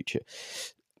for the future.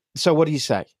 So what do you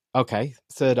say? Okay,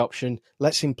 third option,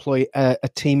 let's employ a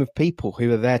team of people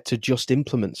who are there to just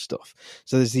implement stuff.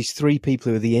 So there's these 3 people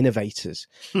who are the innovators.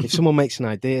 If someone makes an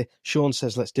idea, Sean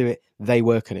says, let's do it, they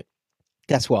work on it.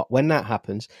 Guess what? When that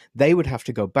happens, they would have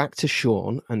to go back to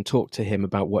Sean and talk to him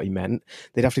about what he meant.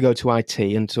 They'd have to go to IT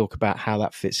and talk about how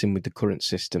that fits in with the current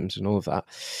systems and all of that.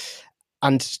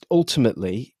 And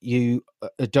ultimately, you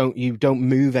don't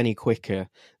move any quicker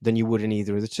than you would in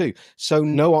either of the two. So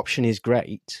no option is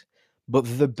great. But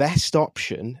the best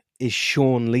option is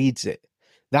Sean leads it.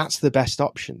 That's the best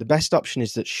option. The best option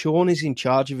is that Sean is in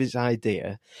charge of his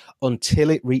idea until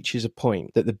it reaches a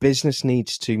point that the business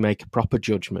needs to make a proper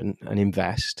judgment and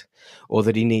invest, or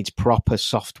that he needs proper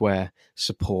software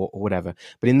support or whatever.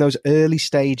 But in those early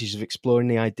stages of exploring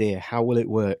the idea, how will it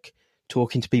work?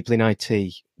 Talking to people in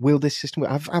IT, will this system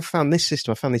work? I've found this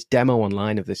system. I found this demo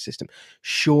online of this system.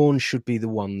 Sean should be the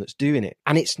one that's doing it.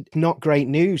 And it's not great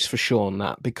news for Sean,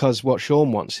 that, because what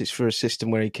Sean wants is for a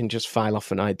system where he can just file off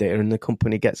an idea and the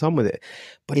company gets on with it.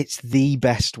 But it's the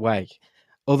best way.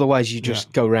 Otherwise, you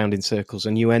just go around in circles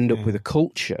and you end up with a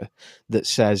culture that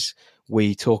says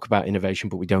we talk about innovation,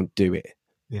 but we don't do it,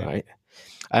 right?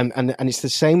 And it's the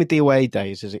same with the away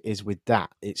days as it is with that.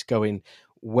 It's going,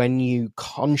 when you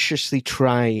consciously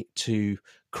try to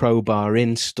crowbar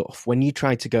in stuff, when you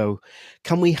try to go,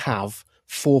 can we have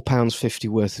 £4.50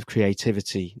 worth of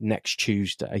creativity next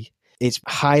Tuesday? It's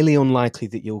highly unlikely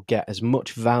that you'll get as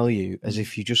much value as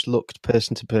if you just looked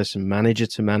person to person, manager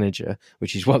to manager,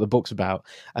 which is what the book's about,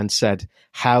 and said,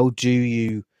 how do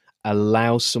you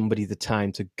allow somebody the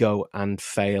time to go and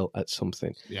fail at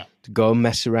something, to go and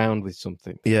mess around with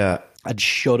something, and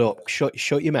shut up,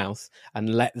 shut your mouth,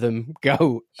 and let them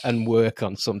go and work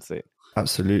on something.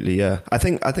 Absolutely, yeah. I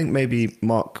think maybe,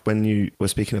 Mark, when you were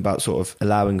speaking about sort of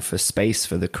allowing for space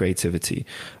for the creativity,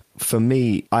 for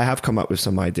me, I have come up with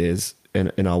some ideas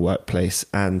in our workplace,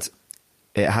 and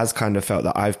it has kind of felt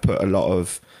that I've put a lot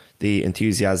of the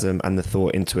enthusiasm and the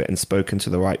thought into it and spoken to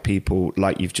the right people,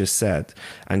 like you've just said,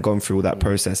 and gone through all that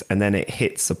process. And then it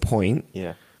hits a point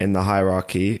in the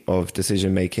hierarchy of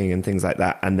decision making and things like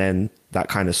that. And then that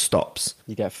kind of stops.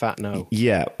 You get a fat no.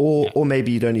 Yeah. Or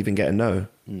maybe you don't even get a no,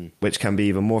 which can be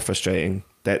even more frustrating.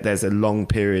 There's a long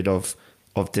period of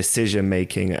decision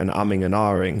making and umming and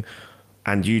ahhing,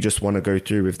 and you just want to go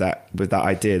through with that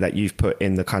idea that you've put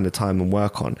in the kind of time and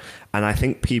work on. And I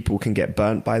think people can get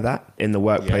burnt by that in the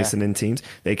workplace and in teams.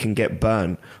 They can get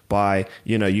burnt by,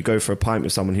 you go for a pint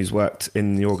with someone who's worked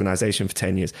in the organization for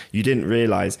 10 years. You didn't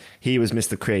realize he was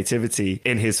Mr. Creativity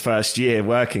in his first year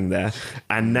working there,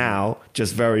 and now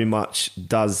just very much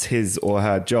does his or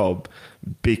her job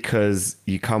because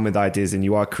you come with ideas and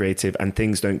you are creative, and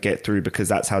things don't get through because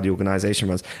that's how the organization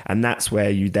runs. And that's where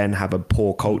you then have a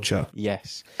poor culture.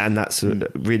 Yes. And that's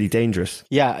really dangerous.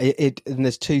 Yeah. And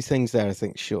there's 2 things there, I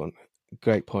think, Sean.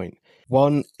 Great point.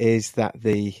 One is that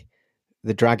the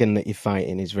dragon that you're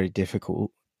fighting is very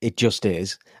difficult. It just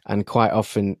is. And quite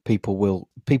often people will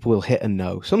hit a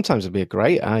no. Sometimes it'll be a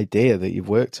great idea that you've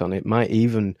worked on. It might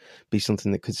even be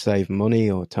something that could save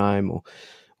money or time or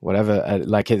whatever,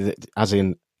 as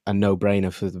in a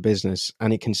no-brainer for the business,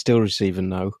 and it can still receive a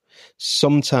no.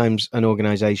 Sometimes an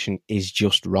organization is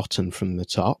just rotten from the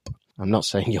top. I'm not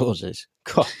saying yours is.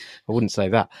 God, I wouldn't say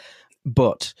that.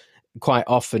 But quite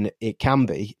often it can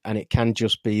be, and it can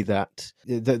just be that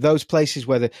those places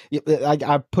where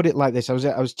I put it like this. I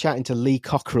was chatting to Lee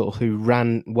Cockrell, who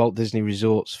ran Walt Disney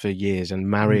Resorts for years and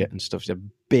Marriott and stuff. He's a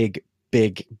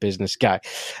big business guy,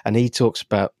 and he talks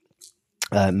about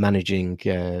managing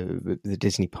the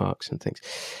Disney parks and things.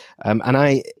 And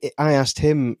I asked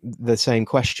him the same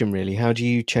question, really. How do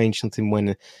you change something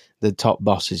when the top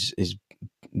boss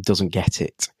doesn't get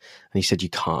it? And he said, you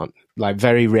can't. Like,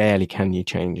 very rarely can you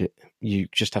change it. You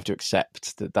just have to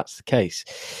accept that that's the case.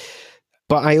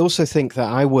 But I also think that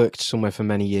I worked somewhere for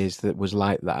many years that was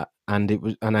like that.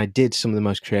 And I did some of the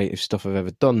most creative stuff I've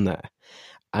ever done there.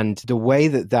 And the way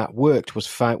that worked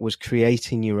was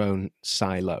creating your own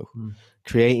silo,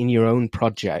 creating your own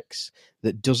projects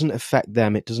that doesn't affect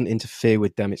them. It doesn't interfere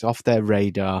with them. It's off their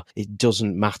radar. It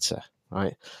doesn't matter,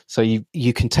 right? So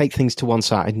you can take things to one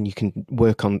side and you can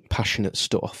work on passionate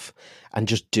stuff and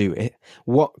just do it.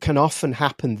 What can often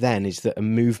happen then is that a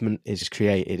movement is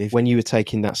created. If when you were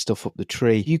taking that stuff up the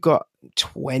tree, you got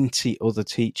 20 other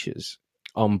teachers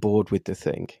on board with the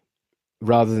thing.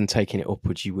 Rather than taking it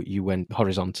upwards, you went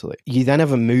horizontally. You then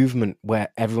have a movement where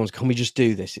everyone's, can we just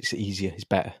do this? It's easier, it's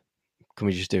better. Can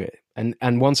we just do it?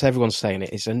 And once everyone's saying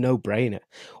it, it's a no-brainer.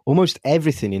 Almost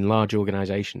everything in large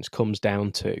organizations comes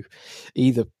down to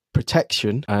either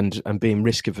protection and being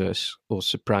risk averse or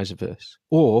surprise averse,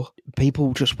 or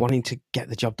people just wanting to get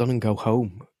the job done and go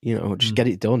home, just get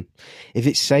it done. If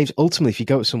it saves, ultimately, if you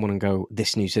go to someone and go,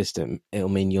 this new system, it'll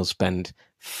mean you'll spend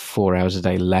 4 hours a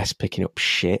day less picking up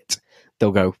shit.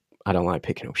 They'll go, I don't like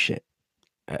picking up shit.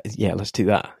 Yeah, let's do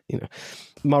that.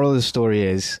 Moral of the story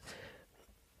is,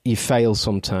 you fail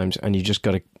sometimes and you just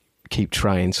got to keep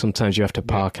trying. Sometimes you have to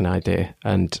park an idea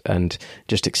and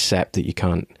just accept that you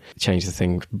can't change the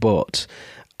thing. But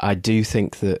I do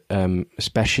think that,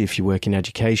 especially if you work in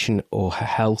education or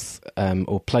health,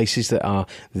 or places that are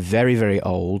very, very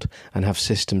old and have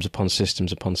systems upon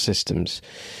systems upon systems,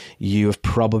 you have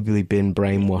probably been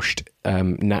brainwashed.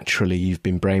 Naturally, you've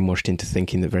been brainwashed into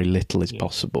thinking that very little is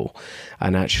possible,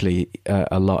 and actually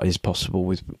a lot is possible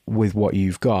with what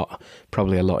you've got.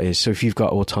 Probably a lot is. So if you've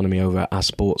got autonomy over a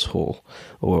sports hall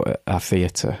or a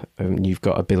theatre, and you've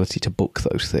got ability to book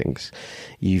those things,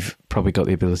 you've probably got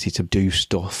the ability to do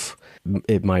stuff.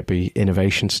 It might be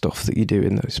innovation stuff that you do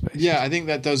in those spaces. Yeah, I think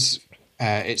that does.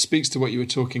 It speaks to what you were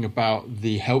talking about,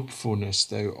 the helpfulness,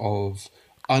 though, of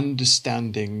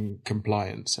understanding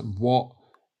compliance and what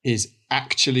is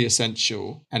actually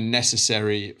essential and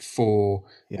necessary for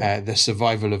the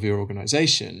survival of your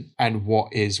organization, and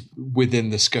what is within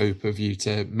the scope of you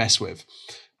to mess with.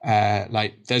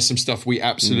 Like, there's some stuff we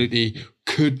absolutely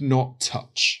could not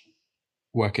touch.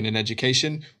 Working in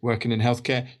education, working in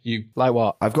healthcare, like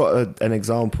what? I've got an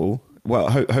example. Well,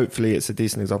 hopefully it's a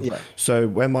decent example. Yeah. So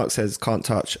when Mark says can't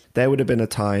touch, there would have been a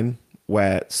time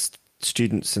where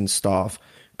students and staff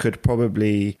could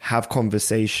probably have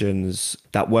conversations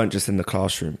that weren't just in the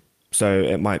classroom. So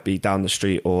it might be down the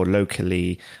street or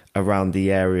locally around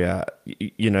the area,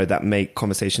 that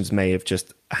conversations may have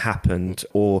just happened,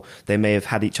 or they may have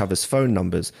had each other's phone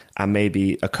numbers, and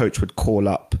maybe a coach would call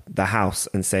up the house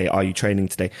and say, are you training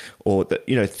today? Or,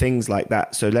 things like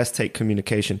that. So let's take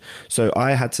communication. So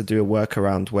I had to do a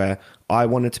workaround where I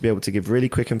wanted to be able to give really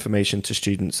quick information to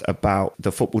students about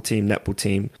the football team, netball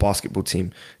team, basketball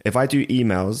team. If I do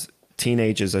emails,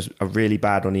 teenagers are really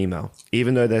bad on email.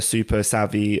 Even though they're super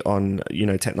savvy on,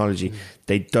 technology,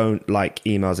 they don't like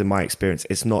emails in my experience.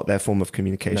 It's not their form of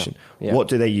communication. No. Yeah. What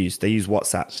do they use? They use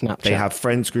WhatsApp. Snapchat. They have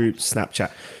friends groups,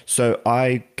 Snapchat. So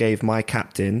I gave my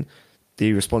captain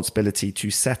the responsibility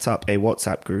to set up a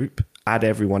WhatsApp group, add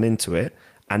everyone into it,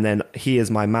 and then he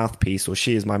is my mouthpiece, or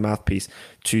she is my mouthpiece,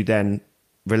 to then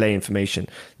relay information.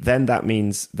 Then that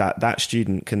means that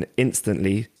student can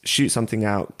instantly shoot something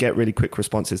out, get really quick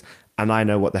responses, and I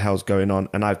know what the hell's going on,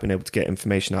 and I've been able to get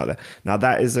information out there. Now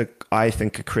that is I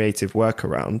think a creative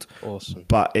workaround. Awesome.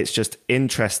 But it's just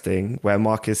interesting where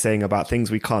Mark is saying about things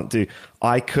we can't do.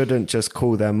 I couldn't just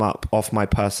call them up off my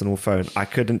personal phone. I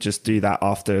couldn't just do that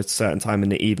after a certain time in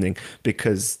the evening,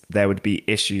 because there would be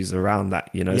issues around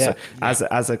that, So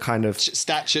as a kind of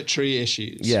statutory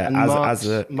issues. Yeah, and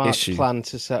Mark's plan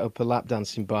to set up a lap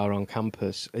dancing bar on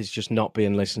campus is just not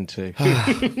being listened to.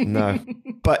 No.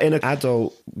 But in an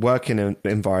adult working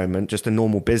environment, just a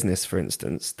normal business, for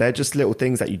instance, they're just little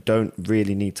things that you don't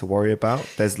really need to worry about.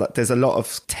 There's a lot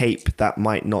of tape that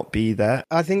might not be there.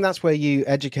 I think that's where you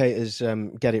educators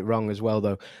get it wrong as well,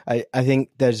 though. I think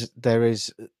there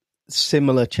is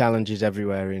similar challenges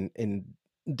everywhere in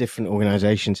different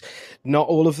organizations. Not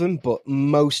all of them, but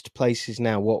most places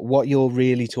now. What you're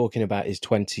really talking about is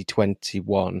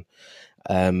 2021.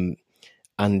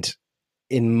 And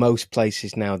in most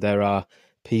places now, there are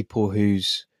people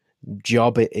whose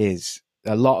job it is,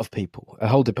 a lot of people, a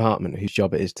whole department whose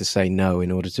job it is to say no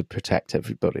in order to protect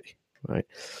everybody, right?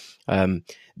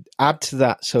 Add to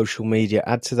that social media,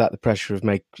 add to that the pressure of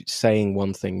saying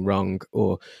one thing wrong,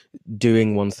 or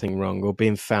doing one thing wrong, or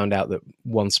being found out that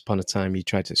once upon a time you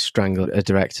tried to strangle a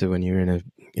director when you were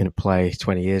in a play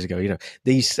 20 years ago.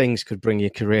 These things could bring your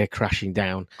career crashing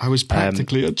down. I was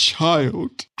practically a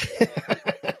child.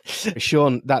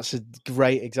 Sean, that's a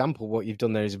great example. What you've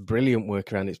done there is a brilliant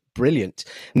workaround. It's brilliant.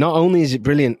 Not only is it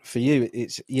brilliant for you,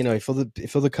 it's, you know,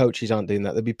 if other coaches aren't doing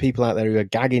that, there'll be people out there who are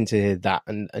gagging to hear that,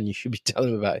 and you should be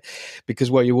telling them about it. Because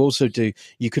what you also do,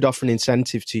 you could offer an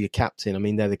incentive to your captain. I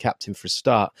mean, they're the captain for a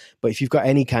start, but if you've got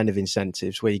any kind of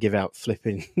incentives where you give out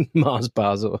flipping Mars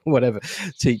bars or whatever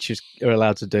teachers are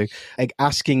allowed to do, like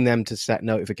asking them to set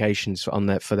notifications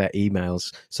for their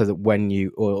emails, so that when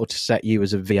you, or to set you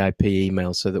as a VIP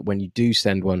email, so that when you do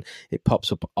send one, it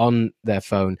pops up on their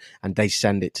phone and they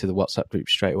send it to the WhatsApp group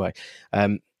straight away.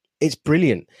 It's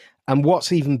brilliant. And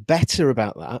what's even better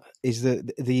about that is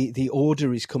that the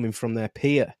order is coming from their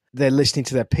peer. They're listening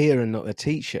to their peer and not their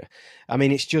teacher. I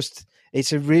mean,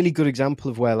 it's a really good example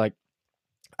of where, like,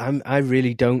 I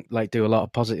really don't do a lot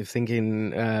of positive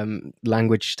thinking,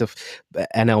 language stuff,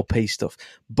 NLP stuff,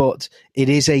 but it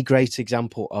is a great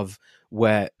example of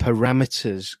where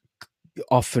parameters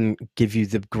often give you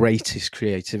the greatest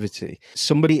creativity.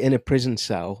 Somebody in a prison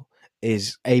cell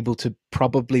is able to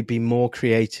probably be more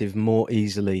creative more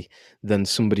easily than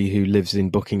somebody who lives in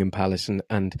Buckingham Palace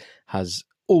and has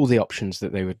all the options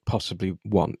that they would possibly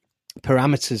want.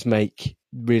 Parameters make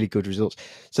really good results.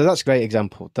 So that's a great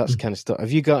example. That's kind of stuff.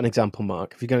 Have you got an example,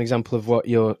 Mark? Have you got an example of what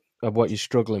you're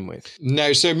struggling with?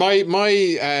 No. So my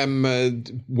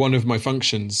one of my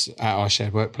functions at our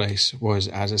shared workplace was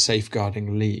as a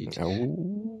safeguarding lead.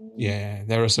 Oh. Yeah,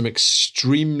 there are some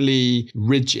extremely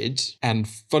rigid and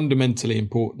fundamentally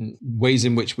important ways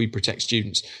in which we protect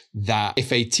students that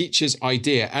if a teacher's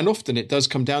idea, and often it does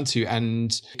come down to,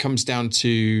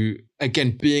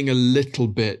 again, being a little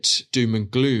bit doom and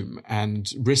gloom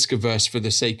and risk averse for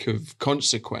the sake of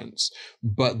consequence,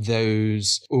 but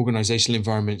those organizational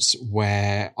environments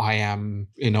where I am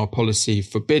in our policy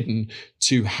forbidden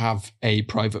to have a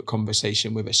private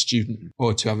conversation with a student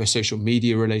or to have a social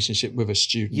media relationship with a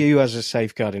student. You as a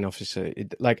safeguarding officer,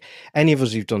 like any of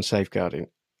us who've done safeguarding,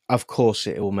 of course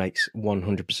it all makes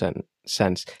 100%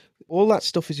 sense. All that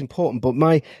stuff is important, but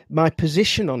my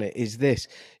position on it is this.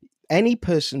 Any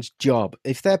person's job,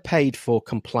 if they're paid for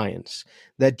compliance,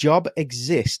 their job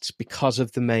exists because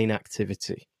of the main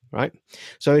activity, right?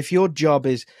 So if your job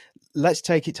is, let's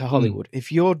take it to Hollywood.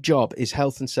 If your job is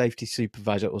health and safety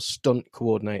supervisor or stunt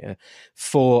coordinator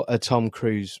for a Tom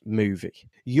Cruise movie,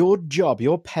 your job,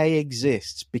 your pay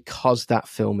exists because that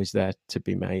film is there to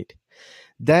be made.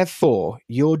 Therefore,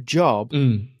 your job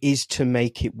is to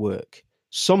make it work.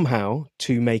 Somehow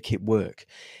to make it work.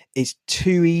 It's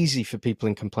too easy for people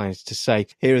in compliance to say,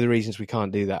 here are the reasons we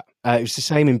can't do that. It was the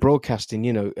same in broadcasting.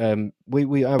 You know,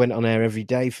 I went on air every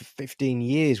day for 15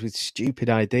 years with stupid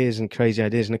ideas and crazy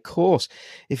ideas. And of course,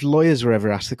 if lawyers were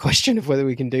ever asked the question of whether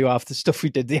we can do half the stuff we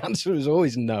did, the answer was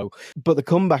always no. But the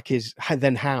comeback is,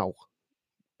 then how?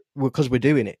 Because we're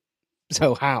doing it.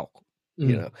 So how?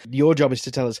 You know, your job is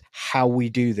to tell us how we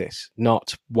do this,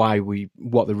 not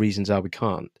what the reasons are we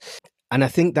can't. And I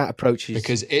think that approach is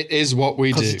because it is what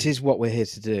we do. It is what we're here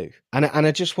to do. And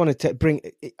I just wanted to bring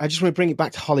it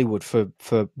back to Hollywood for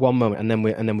one moment, and then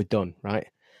we're done, right?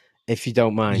 If you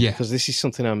don't mind, because this is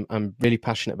something I'm really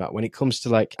passionate about when it comes to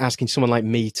like asking someone like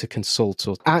me to consult.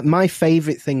 Or my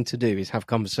favorite thing to do is have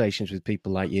conversations with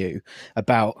people like you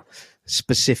about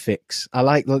specifics. I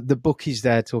like the book is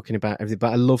there talking about everything,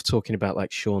 but I love talking about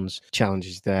like Sean's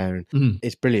challenges there, and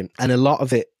it's brilliant. And a lot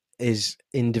of it is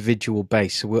individual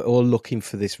based. So we're all looking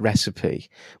for this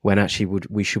recipe when actually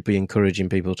we should be encouraging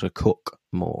people to cook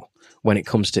more when it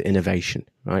comes to innovation,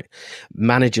 right?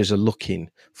 Managers are looking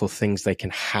for things they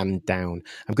can hand down.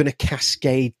 I'm going to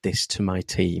cascade this to my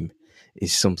team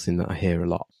is something that I hear a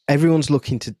lot. Everyone's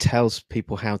looking to tell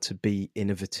people how to be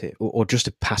innovative or just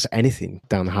to pass anything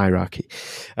down the hierarchy.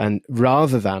 And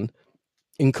rather than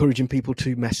encouraging people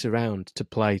to mess around, to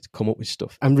play, to come up with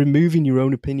stuff, and removing your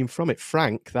own opinion from it.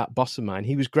 Frank, that boss of mine,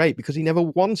 he was great because he never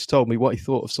once told me what he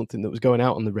thought of something that was going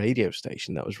out on the radio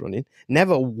station that was running.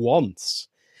 Never once.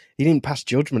 He didn't pass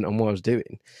judgment on what I was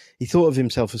doing. He thought of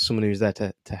himself as someone who was there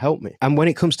to help me. And when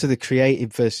it comes to the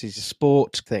creative versus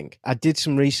sport thing, I did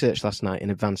some research last night in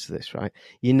advance of this, right?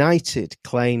 United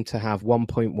claim to have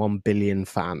 1.1 billion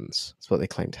fans. That's what they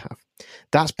claim to have.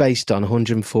 That's based on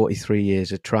 143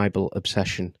 years of tribal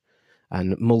obsession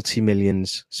and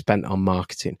multi-millions spent on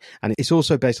marketing. And it's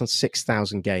also based on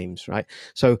 6,000 games, right?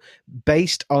 So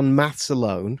based on maths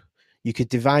alone, you could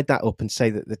divide that up and say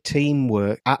that the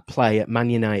teamwork at play at Man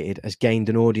United has gained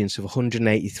an audience of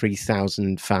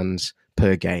 183,000 fans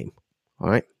per game.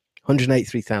 All right?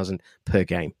 183,000 per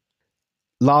game.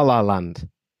 La La Land,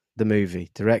 the movie,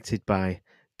 directed by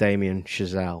Damien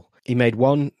Chazelle. He made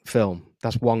one film.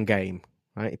 That's one game,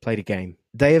 right? He played a game.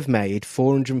 They have made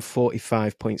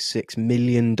 $445.6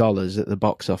 million at the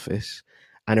box office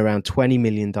and around $20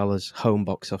 million home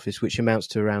box office, which amounts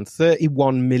to around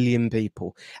 31 million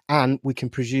people. And we can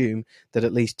presume that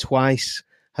at least twice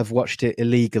have watched it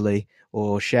illegally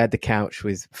or shared the couch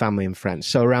with family and friends.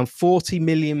 So around 40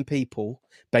 million people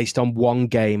based on one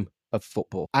game of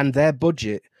football. And their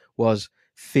budget was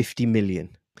 50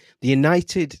 million. The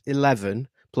United 11,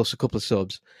 plus a couple of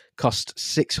subs, cost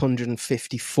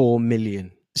 654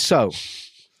 million. So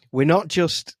we're not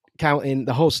just counting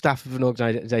the whole staff of an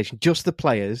organisation, just the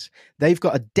players. They've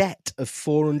got a debt of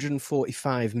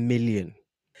 445 million.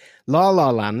 La La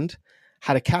Land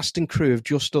had a cast and crew of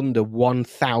just under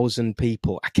 1,000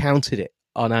 people. I counted it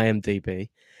on IMDb.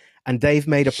 And they've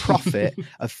made a profit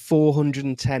of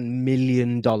 $410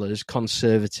 million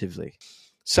conservatively.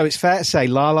 So it's fair to say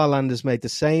La La Land has made the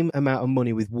same amount of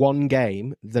money with one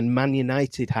game than Man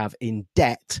United have in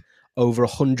debt over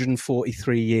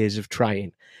 143 years of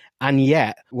trying. And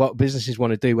yet, what businesses want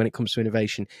to do when it comes to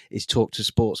innovation is talk to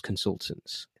sports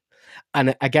consultants.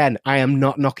 And again, I am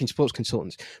not knocking sports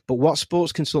consultants, but what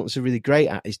sports consultants are really great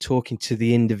at is talking to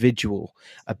the individual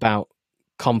about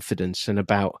confidence and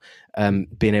about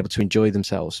being able to enjoy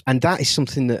themselves. And that is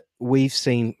something that we've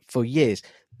seen for years.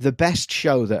 The best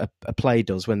show that a play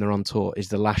does when they're on tour is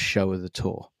the last show of the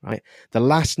tour, right? The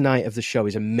last night of the show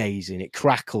is amazing. It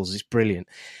crackles. It's brilliant.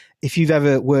 If you've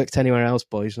ever worked anywhere else,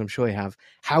 boys, and I'm sure you have,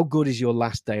 how good is your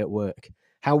last day at work?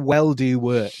 How well do you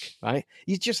work, right?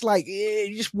 You just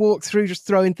walk through, just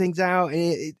throwing things out.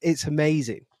 It's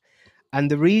amazing. And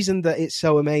the reason that it's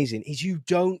so amazing is you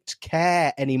don't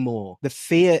care anymore. The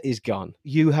fear is gone.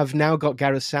 You have now got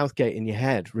Gareth Southgate in your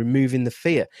head, removing the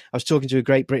fear. I was talking to a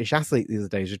great British athlete the other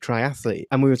day, who's a triathlete,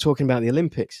 and we were talking about the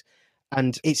Olympics.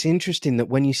 And it's interesting that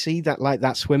when you see that, like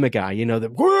that swimmer guy, you know,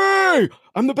 that, "Whey!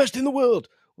 I'm the best in the world."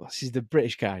 Well, this is the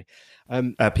British guy.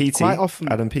 PT, quite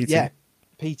often, Adam PT. Yeah,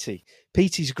 PT.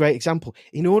 PT's a great example.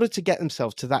 In order to get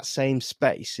themselves to that same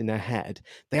space in their head,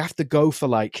 they have to go for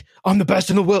like, I'm the best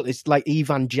in the world. It's like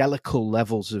evangelical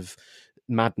levels of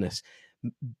madness.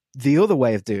 The other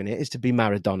way of doing it is to be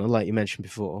Maradona, like you mentioned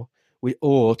before,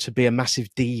 or to be a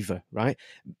massive diva, right?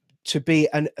 To be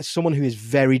someone who is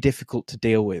very difficult to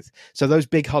deal with. So those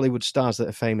big Hollywood stars that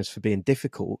are famous for being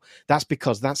difficult, that's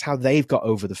because that's how they've got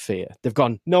over the fear. They've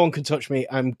gone, no one can touch me.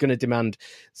 I'm going to demand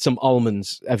some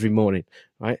almonds every morning,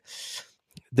 right?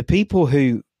 The people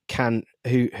who have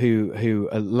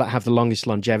the longest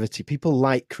longevity, people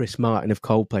like Chris Martin of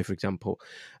Coldplay, for example,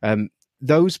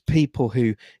 those people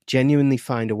who genuinely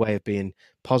find a way of being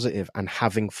positive and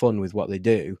having fun with what they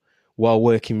do while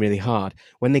working really hard,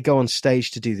 when they go on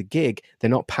stage to do the gig, they're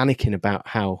not panicking about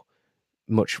how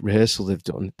much rehearsal they've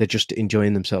done. They're just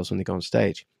enjoying themselves when they go on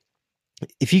stage.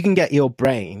 If you can get your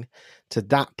brain to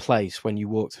that place when you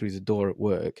walk through the door at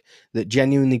work that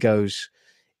genuinely goes,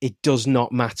 it does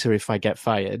not matter if I get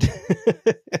fired,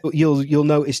 you'll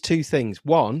notice two things.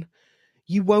 One,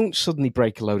 you won't suddenly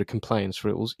break a load of compliance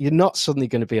rules. You're not suddenly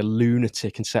going to be a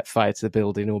lunatic and set fire to the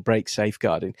building or break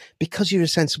safeguarding because you're a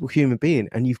sensible human being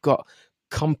and you've got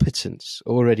competence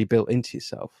already built into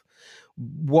yourself.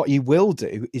 What you will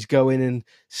do is go in and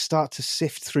start to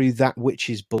sift through that which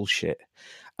is bullshit.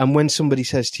 And when somebody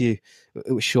says to you,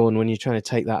 Sean, when you're trying to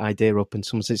take that idea up and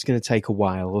someone says it's going to take a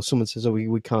while, or someone says, oh,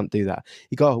 we can't do that,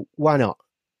 you go, why not?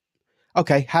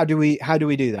 Okay, how do we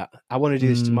do that? I want to do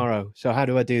this tomorrow. So how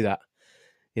do I do that?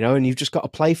 You know, and you've just got a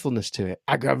playfulness to it.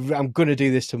 I'm going to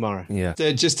do this tomorrow. Yeah.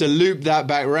 So just to loop that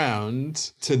back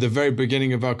round to the very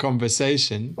beginning of our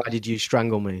conversation. Why did you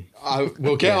strangle me?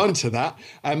 We'll get on to that.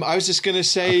 I was just going to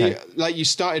say, like you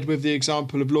started with the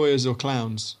example of lawyers or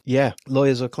clowns. Yeah,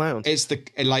 lawyers or clowns. It's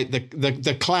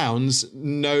the clowns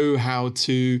know how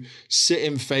to sit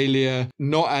in failure,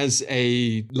 not as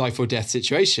a life or death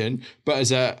situation, but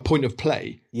as a point of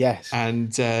play. Yes.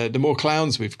 And the more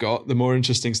clowns we've got, the more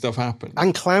interesting stuff happens.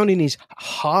 And clowning is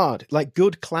hard. Like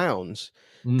good clowns.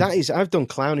 That is, I've done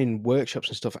clowning workshops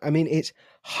and stuff. I mean, it's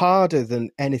harder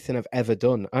than anything I've ever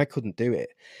done. I couldn't do it.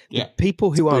 Yeah, the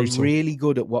people who are brutal. really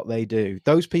good at what they do,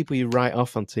 those people you write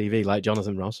off on TV, like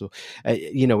Jonathan Ross, or,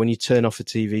 you know, when you turn off a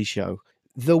TV show,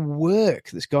 the work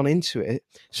that's gone into it.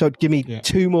 So give me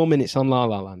 2 more minutes on La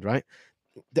La Land, right?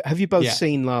 Have you both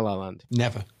seen La La Land?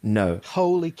 Never. No.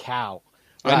 Holy cow.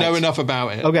 Right. I know enough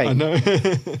about it. Okay. I know.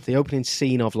 The opening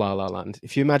scene of La La Land.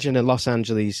 If you imagine a Los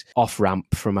Angeles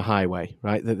off-ramp from a highway,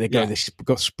 right? That they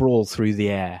got sprawl through the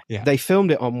air. Yeah. They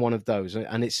filmed it on one of those,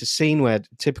 and it's a scene where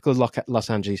typical Los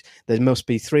Angeles, there must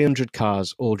be 300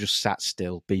 cars all just sat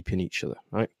still, beeping each other,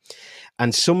 right?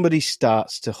 And somebody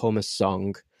starts to hum a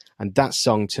song, and that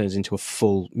song turns into a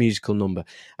full musical number,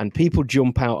 and people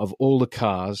jump out of all the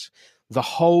cars. the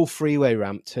whole freeway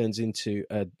ramp turns into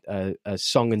a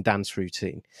song and dance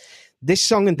routine. This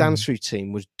song and dance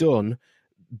routine was done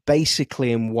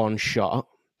basically in one shot.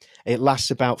 It lasts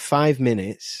about 5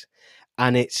 minutes,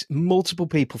 and it's multiple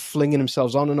people flinging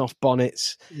themselves on and off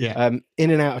bonnets, in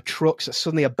and out of trucks.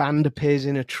 Suddenly a band appears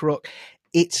in a truck.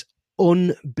 It's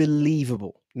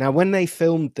unbelievable. Now, when they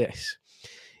filmed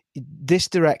this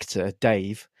director,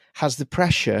 Dave, has the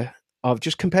pressure of,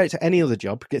 just compare it to any other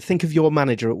job. Think of your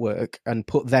manager at work and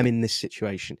put them in this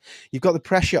situation. You've got the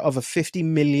pressure of a $50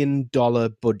 million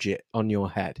budget on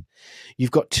your head. You've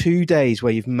got 2 days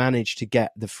where you've managed to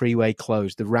get the freeway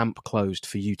closed, the ramp closed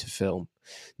for you to film.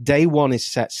 Day one is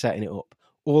setting it up.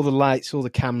 All the lights, all the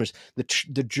cameras,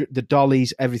 the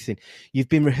dollies, everything. You've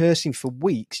been rehearsing for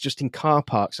weeks just in car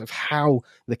parks of how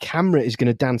the camera is going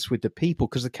to dance with the people,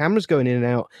 because the camera's going in and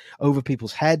out over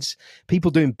people's heads,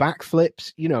 people doing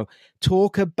backflips.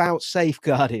 Talk about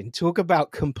safeguarding, talk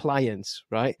about compliance,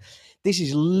 right? This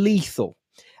is lethal.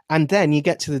 And then you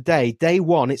get to the day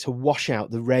one, it's a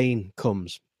washout. The rain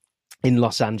comes in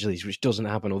Los Angeles, which doesn't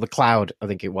happen, or the cloud, I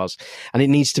think it was. And it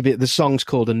needs to be, the song's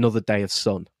called Another Day of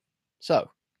Sun.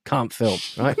 So, can't film,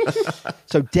 right?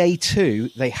 So day two,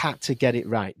 they had to get it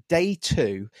right. Day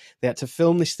two, they had to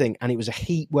film this thing, and it was a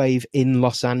heat wave in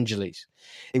Los Angeles.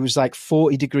 It was like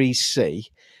 40 degrees C,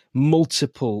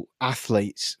 multiple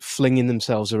athletes flinging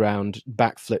themselves around,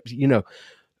 backflips,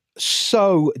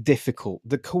 so difficult.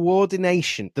 The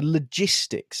coordination, the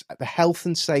logistics, the health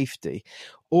and safety,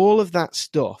 all of that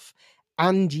stuff.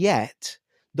 And yet,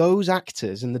 those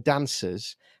actors and the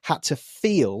dancers had to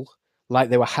feel like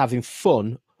they were having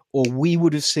fun, or we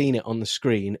would have seen it on the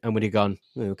screen and would have gone,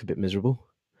 "They look a bit miserable.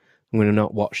 I'm going to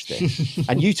not watch this."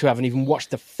 And you two haven't even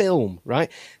watched the film,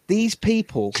 right? These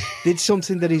people did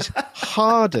something that is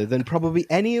harder than probably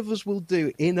any of us will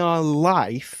do in our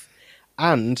life,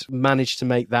 and managed to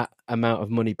make that amount of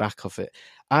money back off it.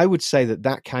 I would say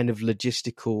that kind of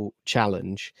logistical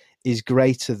challenge is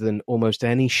greater than almost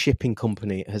any shipping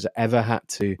company has ever had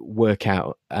to work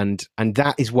out. And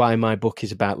that is why my book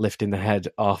is about lifting the head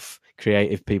off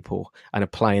creative people and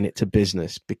applying it to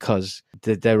business, because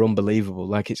they're unbelievable.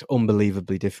 Like, it's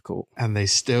unbelievably difficult. And they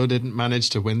still didn't manage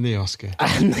to win the Oscar.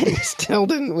 And they still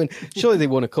didn't win. Surely they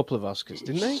won a couple of Oscars,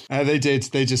 didn't they? They did.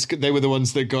 They were the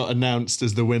ones that got announced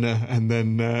as the winner, and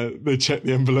then they checked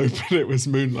the envelope and it was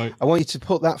Moonlight. I want you to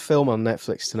put that film on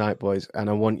Netflix tonight, boys, and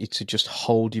I want you to just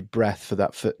hold your breath for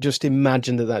that. Just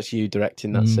imagine that's you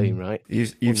directing that scene, right?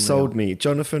 You've sold me.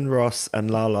 Jonathan Ross and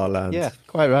La La Land. Yeah,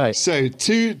 quite right. So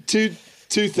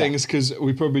two things, because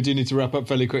we probably do need to wrap up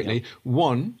fairly quickly. Yeah.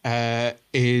 One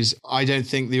is, I don't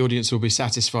think the audience will be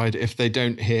satisfied if they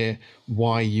don't hear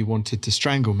why you wanted to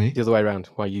strangle me. The other way around,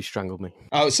 why you strangled me.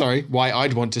 Oh, sorry, why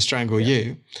I'd want to strangle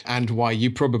you, and why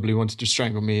you probably wanted to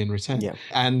strangle me in return. Yeah.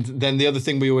 And then the other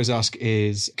thing we always ask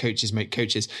is, coaches make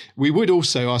coaches. We would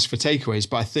also ask for takeaways,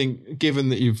 but I think given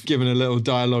that you've given a little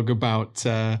dialogue about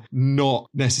not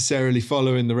necessarily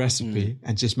following the recipe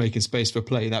and just making space for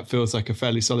play, that feels like a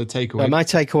fairly solid takeaway. My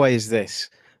takeaway is this.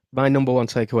 My number one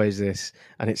takeaway is this,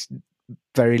 and it's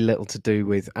very little to do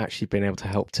with actually being able to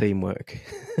help teamwork,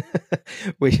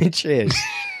 which is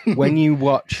when you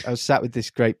watch, I was sat with this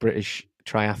great British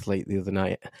triathlete the other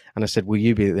night, and I said, "Will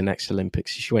you be at the next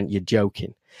Olympics?" She went, "You're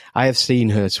joking." I have seen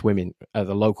her swimming at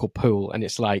the local pool, and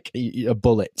it's like a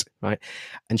bullet, right?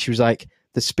 And she was like,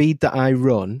 "The speed that I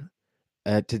run,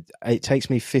 it takes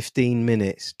me 15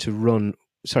 minutes to run.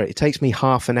 Sorry, it takes me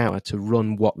half an hour to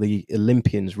run what the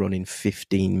Olympians run in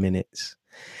 15 minutes.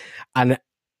 And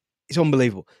it's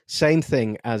unbelievable. Same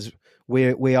thing as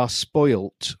we are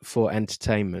spoilt for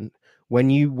entertainment.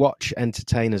 When you watch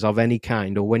entertainers of any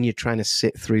kind, or when you're trying to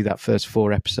sit through that first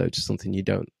 4 episodes of something you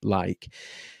don't like,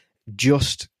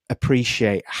 just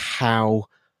appreciate how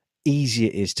easy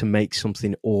it is to make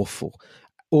something awful,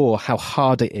 or how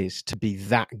hard it is to be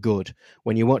that good.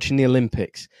 When you're watching the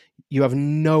Olympics, you have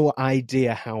no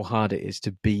idea how hard it is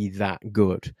to be that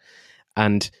good.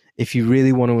 And if you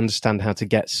really want to understand how to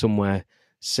get somewhere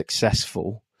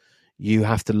successful, you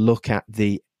have to look at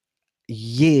the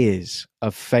years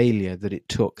of failure that it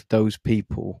took those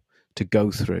people to go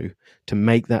through to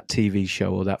make that TV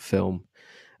show or that film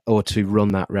or to run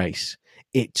that race.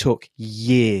 It took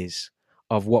years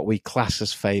of what we class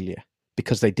as failure,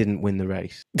 because they didn't win the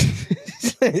race.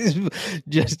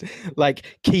 Just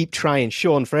like, keep trying.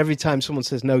 Sean, for every time someone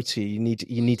says no to you,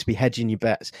 you need to be hedging your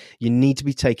bets. You need to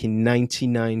be taking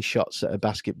 99 shots at a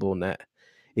basketball net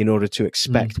in order to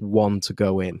expect one to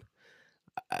go in.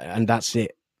 And that's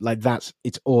it.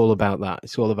 It's all about that.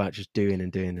 It's all about just doing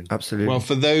and doing. Absolutely. Well,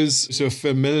 for those who are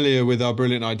familiar with our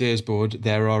Brilliant Ideas board,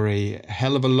 there are a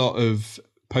hell of a lot of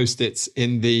post-its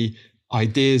in the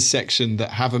ideas section that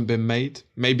haven't been made,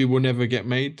 maybe will never get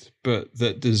made, but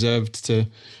that deserved to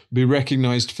be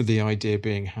recognized for the idea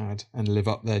being had and live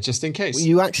up there just in case. Well,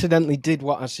 you accidentally did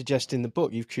what I suggest in the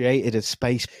book. You've created a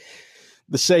space,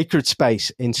 the sacred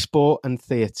space in sport and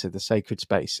theatre. The sacred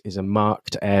space is a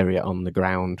marked area on the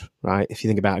ground, right? If you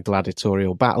think about a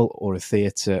gladiatorial battle or a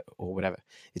theatre or whatever,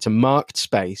 it's a marked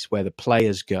space where the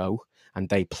players go and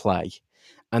they play,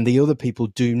 and the other people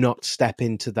do not step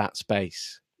into that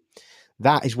space.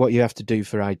 That is what you have to do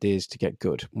for ideas to get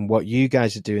good. And what you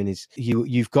guys are doing is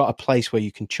you've got a place where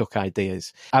you can chuck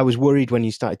ideas. I was worried when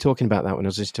you started talking about that when I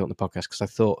was listening to it on the podcast, because I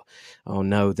thought, oh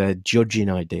no, they're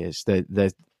judging ideas.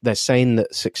 They're saying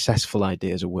that successful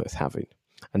ideas are worth having.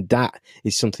 And that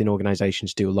is something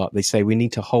organizations do a lot. They say we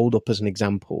need to hold up as an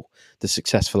example the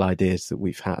successful ideas that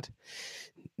we've had.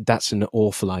 That's an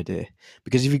awful idea,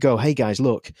 because if you go, hey guys,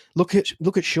 look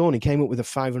at Sean, he came up with a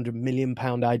 £500 million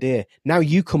idea. Now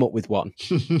you come up with one.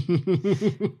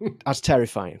 That's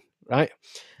terrifying, right?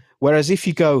 Whereas if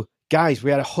you go, guys,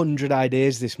 we had 100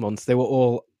 ideas this month. They were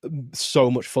all so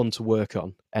much fun to work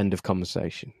on. End of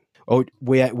conversation. Or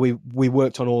we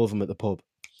worked on all of them at the pub.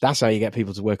 That's how you get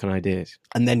people to work on ideas.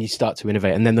 And then you start to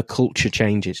innovate, and then the culture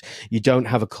changes. You don't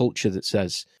have a culture that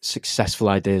says successful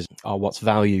ideas are what's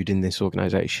valued in this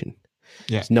organization.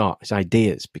 Yeah. It's not. It's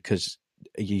ideas, because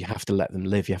you have to let them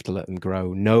live. You have to let them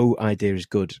grow. No idea is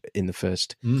good in the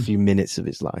first few minutes of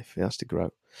its life. It has to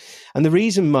grow. And the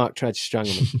reason Mark tried to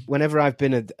strangle me, whenever I've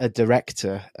been a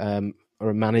director or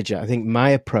a manager, I think my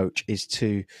approach is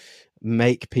to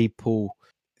make people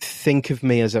think of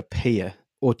me as a peer,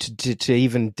 or to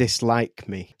even dislike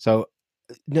me. So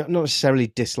not necessarily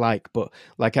dislike, but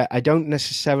like I don't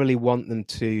necessarily want them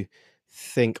to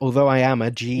think, although I am a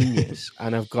genius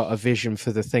and I've got a vision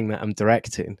for the thing that I'm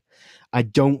directing, I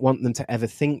don't want them to ever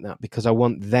think that, because I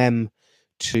want them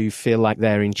to feel like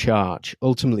they're in charge.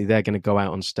 Ultimately, they're going to go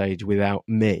out on stage without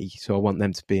me, so I want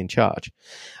them to be in charge.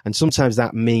 And sometimes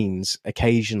that means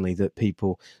occasionally that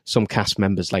some cast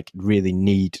members like really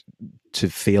need to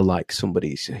feel like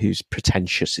somebody who's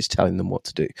pretentious is telling them what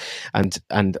to do.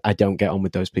 And I don't get on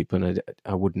with those people, and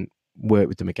I wouldn't work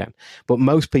with them again. But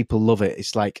most people love it.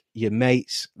 It's like your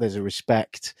mates, there's a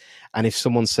respect. And if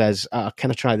someone says, can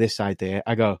I try this idea?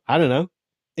 I go, I don't know.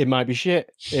 It might be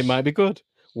shit. It might be good.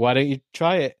 Why don't you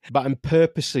try it? But I'm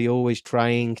purposely always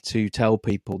trying to tell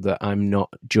people that I'm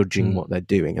not judging what they're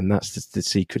doing. And that's the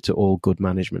secret to all good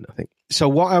management, I think. So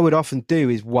what I would often do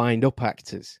is wind up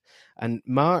actors. And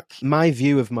Mark, my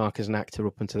view of Mark as an actor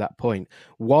up until that point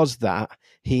was that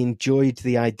he enjoyed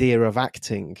the idea of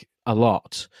acting a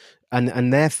lot.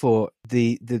 And therefore,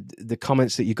 the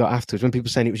comments that you got afterwards, when people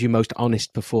saying it was your most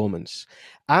honest performance,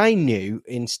 I knew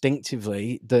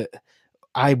instinctively that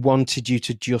I wanted you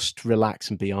to just relax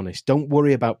and be honest. Don't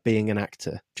worry about being an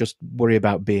actor. Just worry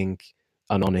about being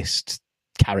an honest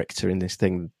character in this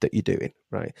thing that you're doing,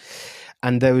 right?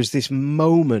 And there was this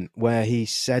moment where he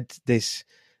said this,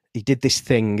 he did this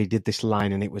thing, he did this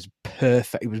line, and it was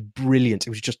perfect. It was brilliant. It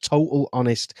was just total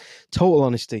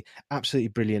honesty, absolutely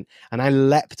brilliant. And I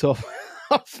leapt up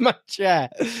off my chair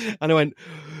and I went,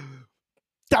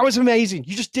 that was amazing.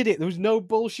 You just did it. There was no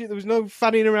bullshit. There was no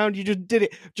fanning around. You just did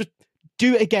it. Just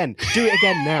do it again. Do it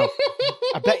again now.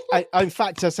 In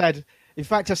fact, I said,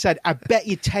 I bet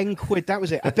you 10 quid. That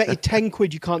was it. I bet you 10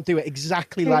 quid you can't do it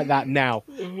exactly like that now.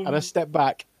 And I stepped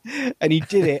back and he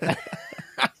did it.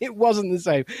 It wasn't the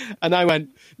same. And I went,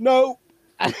 no.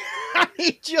 And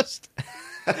he just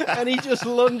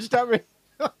lunged at me.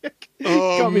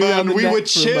 Oh man, we were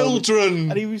children.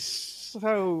 And he was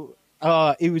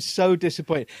so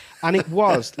disappointed. And it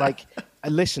was like,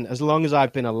 listen, as long as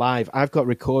I've been alive, I've got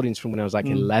recordings from when I was like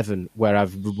 11 where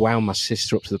I've wound my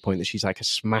sister up to the point that she's like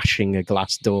smashing a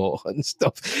glass door and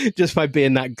stuff just by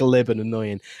being that glib and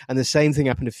annoying. And the same thing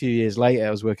happened a few years later.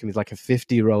 I was working with like a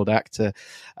 50-year-old actor,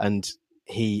 and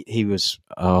he was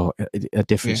a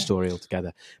different story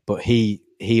altogether. But he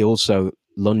also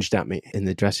lunged at me in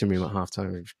the dressing room at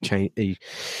halftime. He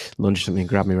lunged at me and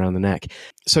grabbed me around the neck.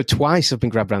 So twice I've been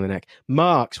grabbed around the neck.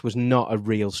 Mark's was not a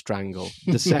real strangle.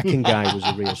 The second guy was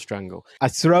a real strangle. I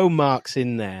throw Mark's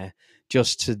in there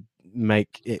just to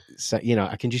make it,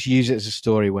 I can just use it as a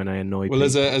story when I annoy people. Well,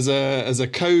 as a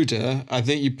coder, I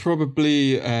think you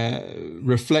probably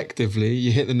reflectively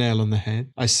you hit the nail on the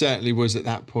head. I certainly was at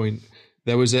that point.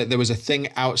 There was a thing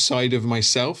outside of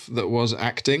myself that was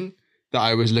acting that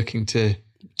I was looking to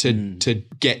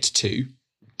get to,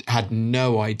 had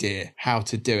no idea how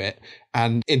to do it.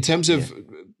 And in terms of,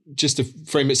 just to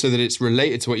frame it so that it's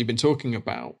related to what you've been talking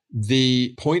about,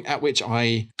 the point at which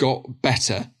I got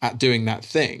better at doing that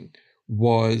thing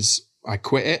was I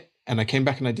quit it and I came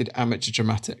back and I did amateur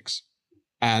dramatics.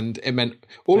 And it meant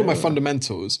all of my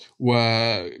fundamentals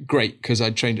were great because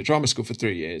I'd trained at drama school for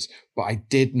 3 years, but I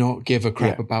did not give a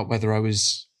crap about whether I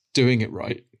was doing it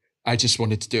right. I just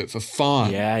wanted to do it for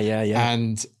fun. Yeah.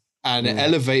 And it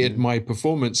elevated my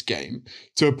performance game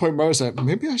to a point where I was like,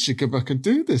 maybe I should go back and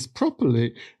do this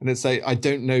properly. And it's like, I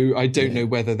don't know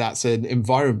whether that's an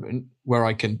environment where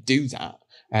I can do that.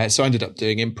 So I ended up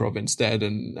doing improv instead,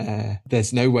 and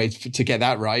there's no way to get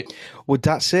that right. Well,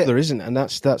 that's it. There isn't, and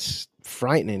that's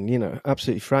frightening. You know,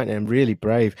 absolutely frightening and really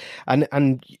brave.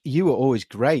 And you were always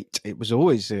great. It was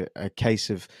always a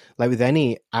case of, like with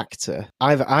any actor,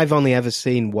 I've only ever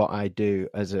seen what I do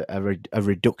as a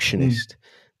reductionist.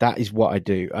 That is what I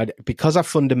do. Because I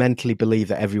fundamentally believe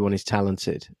that everyone is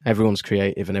talented, everyone's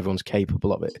creative, and everyone's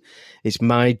capable of it. It's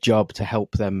my job to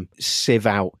help them sieve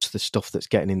out the stuff that's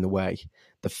getting in the way,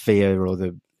 the fear or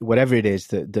the whatever it is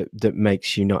that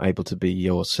makes you not able to be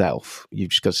yourself. You've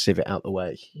just got to sieve it out the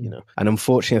way, you know. And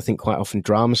unfortunately, I think quite often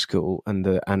drama school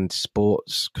and sport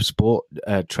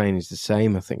training is the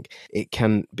same. I think it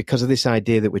can, because of this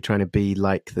idea that we're trying to be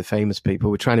like the famous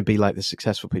people, we're trying to be like the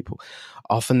successful people.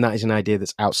 Often that is an idea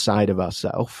that's outside of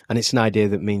ourselves, and it's an idea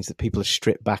that means that people are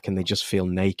stripped back and they just feel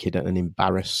naked and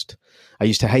embarrassed. I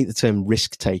used to hate the term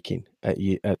risk taking at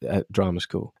drama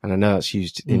school, and I know that's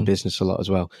used in business a lot as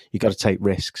well. You got to take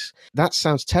risks. That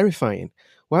sounds terrifying.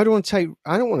 I don't want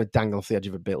to dangle off the edge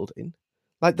of a building.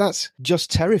 Like, that's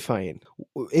just terrifying.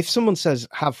 If someone says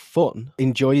have fun,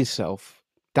 enjoy yourself,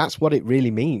 that's what it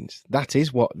really means. That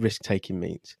is what risk taking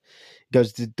means. It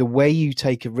goes the way you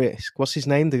take a risk. What's his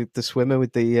name? The swimmer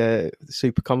with the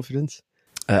super confidence.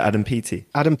 Adam Peaty.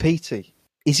 Adam Peaty.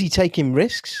 Is he taking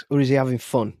risks or is he having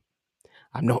fun?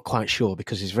 I'm not quite sure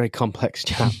because he's a very complex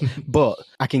chap, but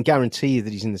I can guarantee you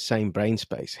that he's in the same brain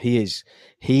space. He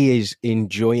is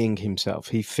enjoying himself.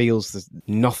 He feels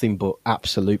nothing but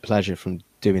absolute pleasure from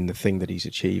doing the thing that he's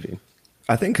achieving.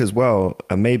 I think as well,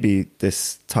 and maybe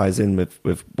this ties in with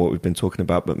what we've been talking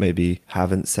about, but maybe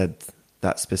haven't said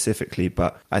that specifically,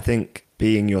 but I think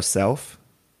being yourself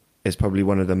is probably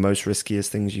one of the most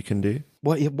riskiest things you can do.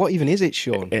 What even is it,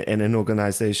 Sean? In an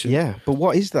organization. Yeah, but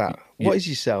what is that? What is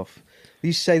yourself?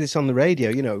 You say this on the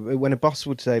radio, you know, when a boss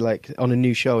would say, like, on a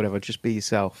new show or whatever, just be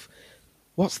yourself.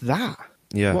 What's that?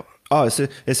 Yeah.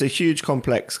 It's a huge,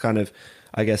 complex kind of,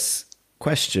 I guess,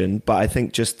 question. But I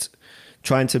think just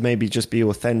trying to maybe just be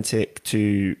authentic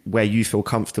to where you feel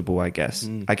comfortable, I guess.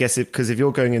 I guess because if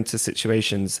you're going into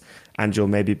situations and you're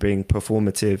maybe being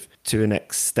performative to an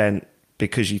extent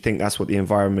because you think that's what the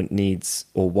environment needs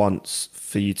or wants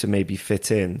for you to maybe fit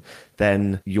in,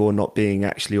 then you're not being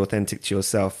actually authentic to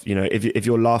yourself. You know, if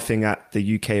you're laughing at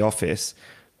the UK office,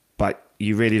 but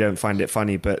you really don't find it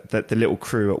funny, but that the little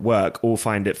crew at work all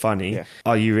find it funny. Yeah.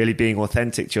 Are you really being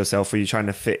authentic to yourself, or are you trying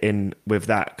to fit in with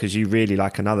that because you really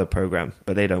like another program,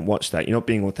 but they don't watch that? You're not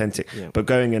being authentic. Yeah. But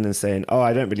going in and saying, oh,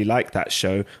 I don't really like that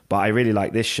show, but I really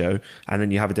like this show. And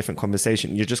then you have a different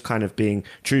conversation. You're just kind of being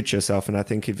true to yourself. And I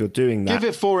think if you're doing that... Give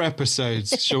it 4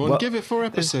 episodes, Sean. Well, give it 4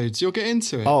 episodes. You'll get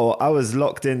into it. Oh, I was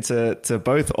locked into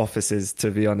both offices,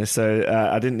 to be honest. So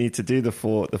I didn't need to do the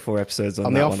four episodes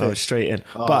on that one. I was straight in.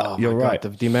 Oh, but you're right.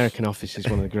 The American Office is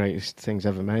one of the greatest things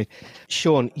ever made.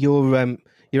 Sean, you're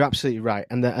absolutely right.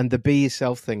 And the be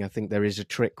yourself thing, I think there is a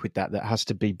trick with that has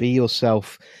to be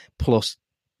yourself plus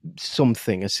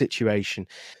something, a situation.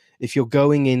 If you're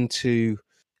going into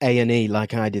A&E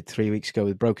like I did 3 weeks ago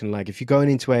with broken leg, if you're going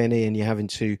into A&E and you're having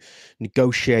to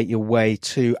negotiate your way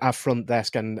to our front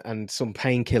desk and some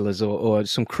painkillers or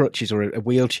some crutches or a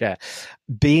wheelchair,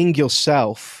 being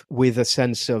yourself with a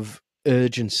sense of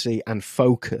urgency and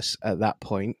focus at that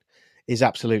point is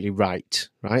absolutely right.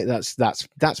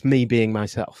 That's me being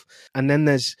myself. And then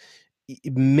there's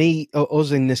me or us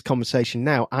in this conversation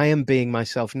now. I am being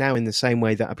myself now in the same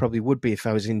way that I probably would be if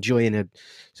I was enjoying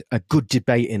a good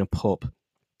debate in a pub,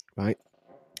 right?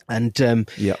 And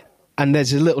and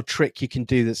there's a little trick you can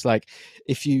do that's like,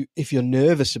 if you're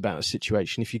nervous about a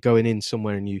situation, if you're going in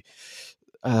somewhere and you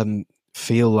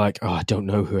feel like, oh, I don't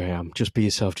know who I am, just be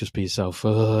yourself,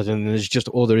 and there's just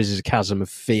all there is a chasm of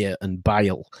fear and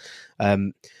bile,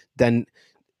 then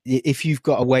if you've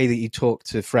got a way that you talk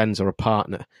to friends or a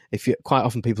partner, quite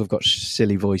often people have got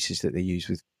silly voices that they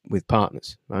use with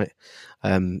partners, right?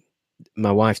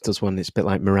 My wife does one, it's a bit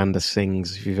like Miranda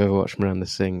Sings. If you've ever watched Miranda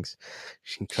Sings,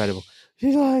 she's incredible.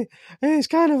 She's like, it's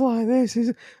kind of like this,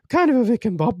 it's kind of a Vic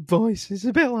and Bob voice, it's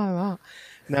a bit like that.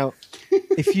 Now,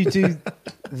 if you do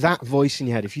that voice in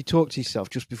your head, if you talk to yourself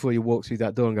just before you walk through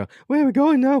that door and go, where are we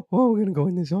going now? Oh, we're going to go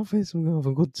in this office. We're going to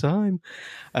have a good time.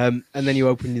 And then you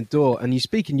open the door and you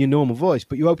speak in your normal voice,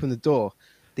 but you open the door.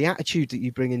 The attitude that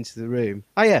you bring into the room.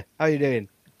 Oh, yeah. How are you doing?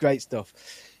 Great stuff.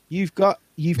 You've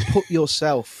you've put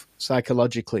yourself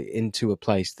psychologically into a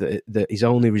place that is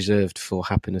only reserved for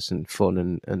happiness and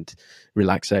fun and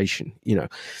relaxation, you know.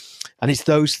 And it's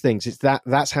those things.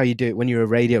 That's how you do it when you're a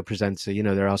radio presenter. You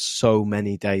know, there are so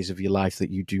many days of your life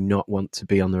that you do not want to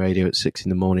be on the radio at 6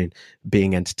 a.m.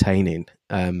 being entertaining.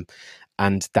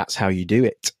 And that's how you do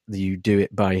it. You do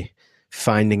it by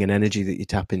finding an energy that you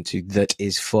tap into that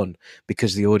is fun,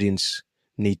 because the audience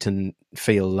need to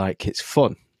feel like it's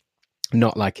fun,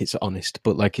 not like it's honest,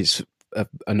 but like it's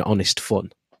an honest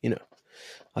fun, you know.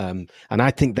 And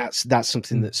I think that's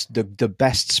something that's the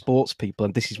best sports people,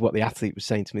 and this is what the athlete was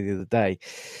saying to me the other day.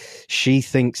 She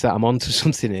thinks that I'm onto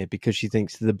something here, because she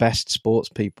thinks the best sports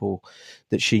people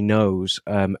that she knows,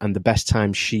 and the best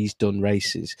time she's done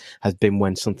races has been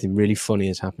when something really funny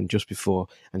has happened just before,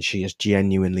 and she has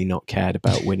genuinely not cared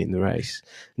about winning the race,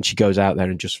 and she goes out there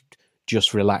and just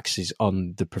relaxes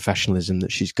on the professionalism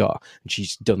that she's got, and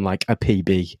she's done like a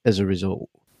PB as a result.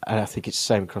 And I think it's the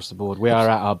same across the board. We are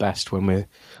at our best when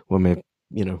we're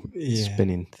you know,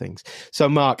 spinning things. So,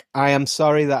 Mark, I am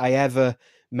sorry that I ever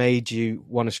made you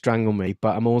want to strangle me,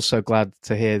 but I'm also glad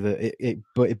to hear that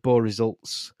it bore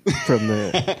results from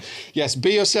the... Yes,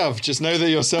 be yourself. Just know that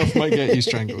yourself might get you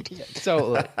strangled. Yeah,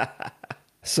 totally.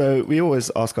 So we always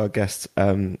ask our guests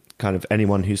kind of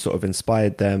anyone who sort of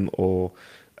inspired them, or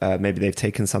maybe they've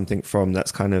taken something from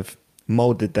that's kind of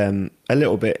molded them a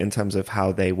little bit in terms of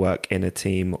how they work in a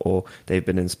team, or they've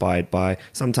been inspired by.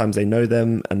 Sometimes they know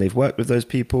them and they've worked with those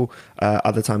people.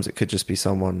 Other times it could just be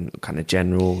someone kind of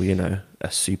general, you know, a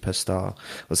superstar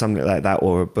or something like that,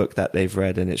 or a book that they've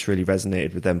read and it's really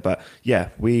resonated with them. But yeah,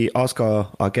 we ask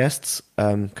our guests,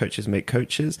 coaches make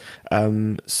coaches.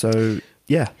 So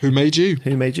yeah. Who made you?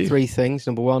 3 things.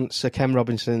 Number 1, Sir Ken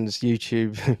Robinson's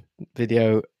YouTube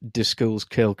video, "Do Schools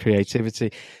Kill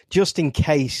Creativity?" Just in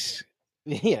case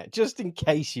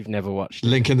you've never watched it.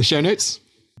 Link in the show notes.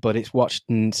 But it's watched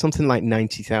something like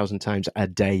 90,000 times a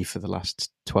day for the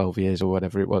last 12 years or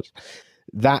whatever it was.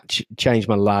 That changed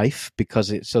my life,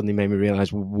 because it suddenly made me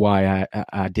realize why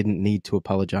I didn't need to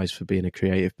apologize for being a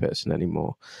creative person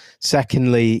anymore.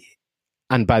 Secondly,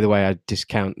 and by the way, I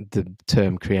discount the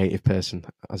term creative person.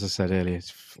 As I said earlier,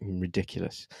 it's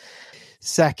ridiculous.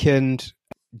 Second,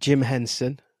 Jim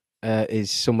Henson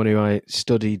is someone who I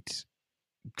studied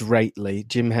greatly.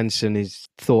 Jim Henson is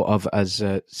thought of as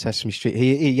Sesame Street.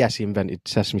 He invented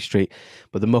Sesame Street,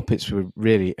 but the Muppets were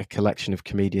really a collection of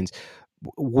comedians.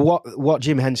 What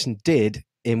Jim Henson did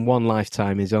in one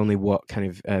lifetime is only what kind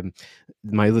of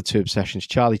my other 2 obsessions,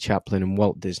 Charlie Chaplin and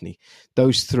Walt Disney.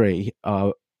 Those 3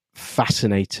 are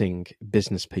fascinating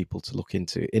business people to look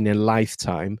into. In a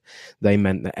lifetime, they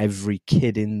meant that every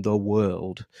kid in the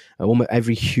world, almost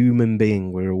every human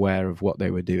being, were aware of what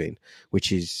they were doing,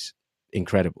 which is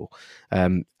incredible.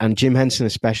 And Jim Henson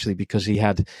especially, because he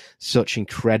had such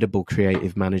incredible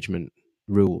creative management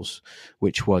rules,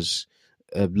 which was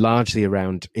largely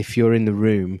around, if you're in the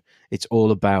room, it's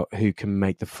all about who can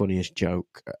make the funniest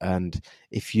joke. And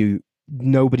if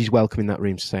nobody's welcome in that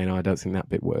room to say, no, I don't think that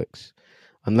bit works,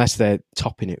 unless they're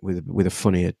topping it with a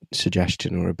funnier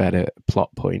suggestion or a better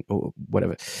plot point or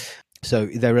whatever. So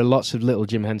there are lots of little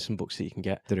Jim Henson books that you can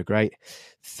get that are great.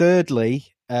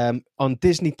 Thirdly, on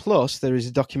Disney Plus, there is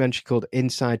a documentary called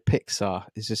Inside Pixar.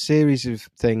 It's a series of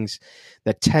things.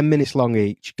 They're 10 minutes long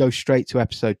each. Go straight to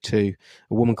episode 2.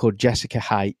 A woman called Jessica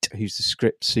Haidt, who's the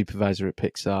script supervisor at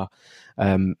Pixar.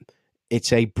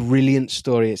 It's a brilliant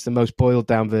story. It's the most boiled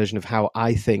down version of how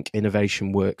I think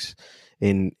innovation works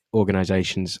in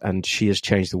organizations, and she has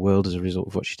changed the world as a result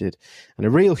of what she did. And a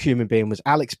real human being was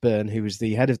Alex Byrne, who was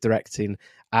the head of directing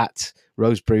at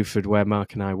Rose Bruford, where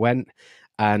Mark and I went.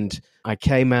 And I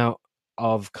came out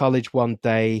of college one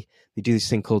day. They do this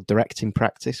thing called directing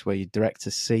practice, where you direct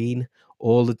a scene.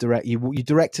 You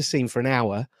direct a scene for an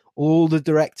hour. All the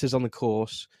directors on the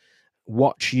course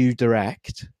watch you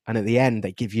direct, and at the end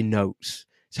they give you notes.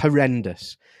 It's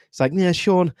horrendous. It's like, yeah,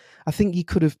 Sean, I think you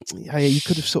could have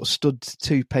sort of stood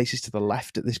 2 paces to the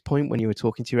left at this point when you were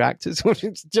talking to your actors.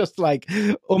 It's just like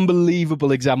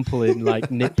unbelievable example in like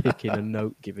nitpicking and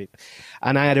note giving.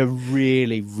 And I had a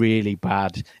really, really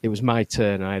bad, it was my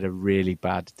turn. I had a really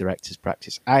bad director's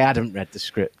practice. I hadn't read the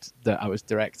script that I was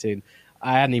directing.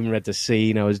 I hadn't even read the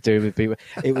scene I was doing with people.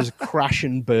 It was crash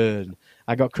and burn.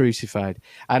 I got crucified.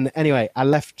 And anyway, I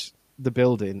left the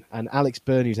building, and Alex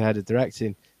Byrne, who's the head of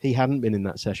directing, he hadn't been in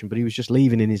that session, but he was just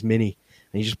leaving in his Mini,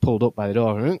 and he just pulled up by the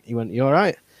door. He went, "You all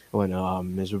right?" I went, "Oh,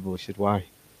 I'm miserable." He said, "Why?" I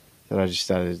said, "I just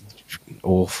had an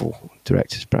awful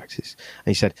director's practice."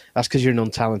 And he said, "That's because you're an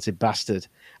untalented bastard,"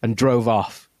 and drove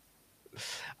off.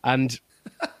 And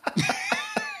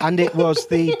and it was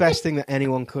the best thing that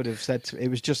anyone could have said to me. It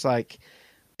was just like,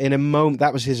 in a moment,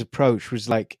 that was his approach, was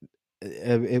like,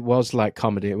 it was like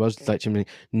comedy. It was like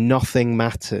nothing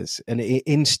matters. And it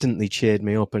instantly cheered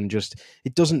me up and just,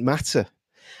 it doesn't matter.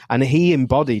 And he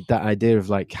embodied that idea of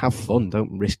like, have fun,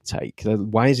 don't risk take.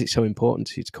 Why is it so important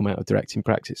to you to come out of directing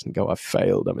practice and go, I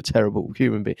failed, I'm a terrible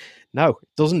human being? No, it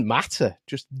doesn't matter.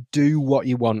 Just do what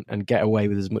you want and get away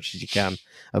with as much as you can.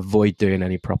 Avoid doing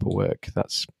any proper work.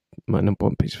 That's my number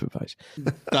one piece of advice.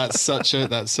 That's such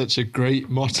a great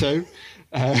motto.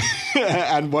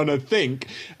 And one I think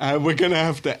we're going to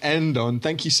have to end on.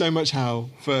 Thank you so much, Hal,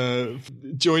 for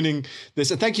joining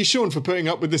this. And thank you, Sean, for putting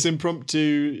up with this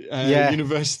impromptu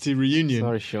university reunion.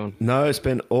 Sorry, Sean. No, it's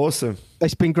been awesome.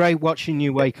 It's been great watching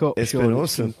you wake up. It's Sean. been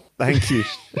awesome. Thank you.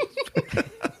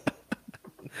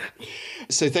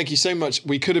 So thank you so much.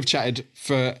 We could have chatted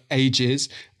for ages.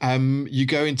 You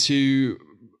go into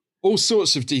all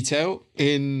sorts of detail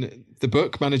in the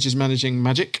book, Managers Managing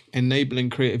Magic, Enabling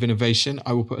Creative Innovation.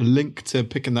 I will put a link to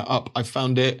picking that up. I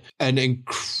found it an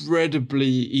incredibly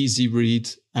easy read,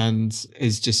 and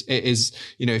it is,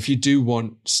 if you do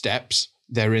want steps,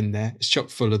 they're in there. It's chock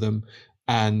full of them.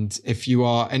 And if you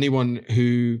are anyone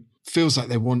who feels like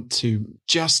they want to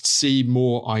just see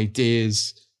more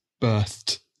ideas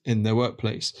birthed in their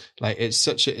workplace, like it's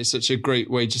such a great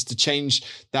way just to change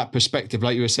that perspective,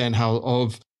 like you were saying, Hal,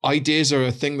 of ideas are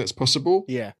a thing that's possible.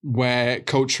 Yeah. Where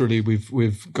culturally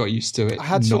we've got used to it. I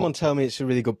had someone tell me it's a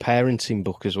really good parenting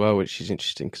book as well, which is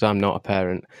interesting because I'm not a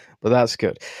parent, but that's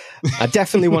good. I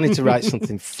definitely wanted to write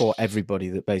something for everybody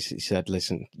that basically said,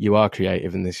 listen, you are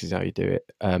creative and this is how you do it.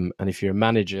 And if you're a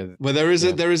manager, well, there is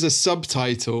a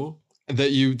subtitle that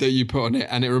you put on it,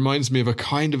 and it reminds me of a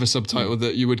kind of a subtitle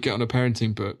that you would get on a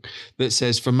parenting book that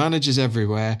says, for managers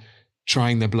everywhere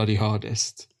trying their bloody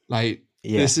hardest. Like,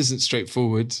 this isn't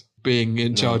straightforward, being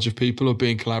in charge of people or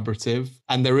being collaborative.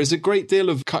 And there is a great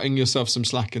deal of cutting yourself some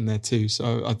slack in there too.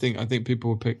 So I think people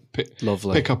will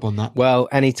pick up on that. Well,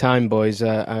 anytime, boys.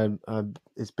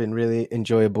 It's been really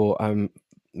enjoyable.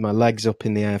 My leg's up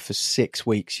in the air for 6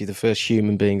 weeks. You're the first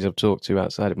human beings I've talked to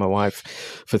outside of my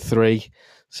wife for 3.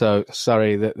 So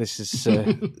sorry that this has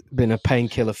been a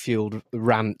painkiller fueled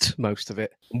rant, most of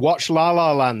it. Watch La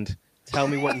La Land. Tell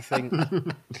me what you think.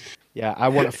 Yeah, I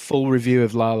want a full review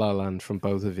of La La Land from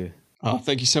both of you. Oh,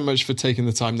 thank you so much for taking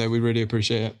the time, though. We really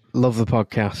appreciate it. Love the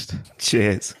podcast.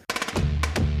 Cheers.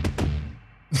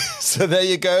 So there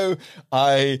you go.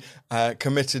 I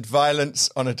committed violence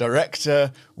on a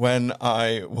director when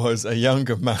I was a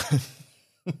younger man.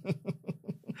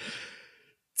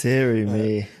 Deary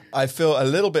me. I feel a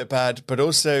little bit bad, but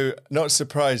also not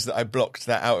surprised that I blocked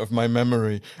that out of my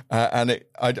memory. I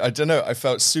don't know. I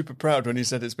felt super proud when he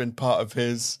said it's been part of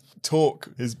his talk,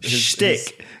 his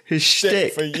shtick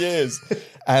for years.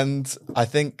 And I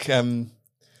think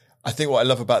what I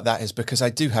love about that is because I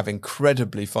do have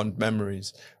incredibly fond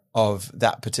memories of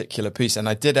that particular piece. And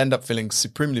I did end up feeling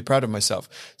supremely proud of myself.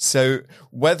 So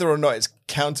whether or not it's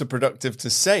counterproductive to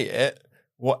say it,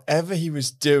 whatever he was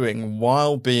doing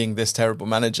while being this terrible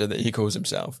manager that he calls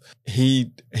himself,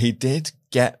 he did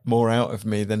get more out of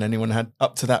me than anyone had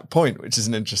up to that point, which is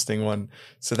an interesting one.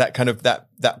 So that kind of that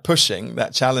pushing,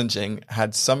 that challenging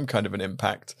had some kind of an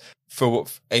impact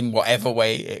in whatever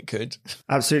way it could.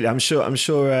 Absolutely. I'm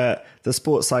sure the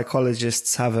sports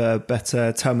psychologists have a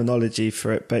better terminology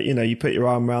for it, but you put your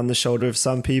arm around the shoulder of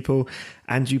some people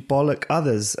and you bollock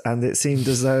others. And it seemed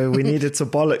as though we needed to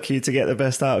bollock you to get the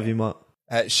best out of you, Mark.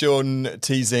 Sean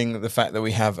teasing the fact that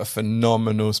we have a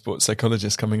phenomenal sports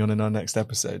psychologist coming on in our next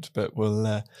episode, but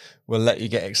we'll let you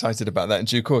get excited about that in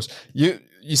due course. You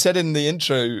said in the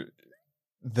intro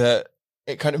that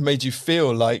it kind of made you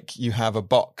feel like you have a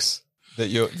box that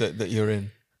you're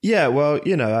in. Yeah, well,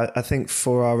 I think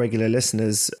for our regular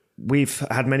listeners, we've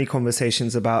had many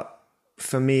conversations about,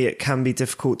 for me, it can be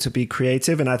difficult to be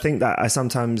creative. And I think that I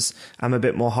sometimes am a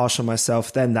bit more harsh on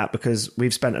myself than that, because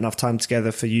we've spent enough time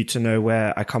together for you to know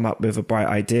where I come up with a bright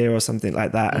idea or something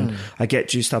like that. And I get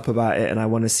juiced up about it and I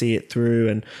want to see it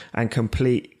through and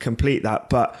complete that.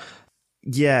 But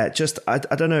yeah, just, I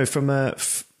don't know, from a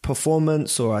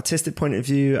performance or artistic point of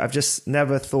view, I've just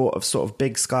never thought of sort of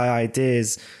big sky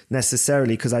ideas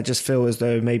necessarily, because I just feel as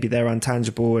though maybe they're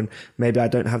untangible and maybe I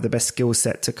don't have the best skill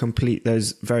set to complete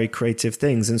those very creative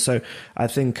things. And so I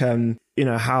think,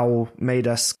 how made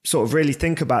us sort of really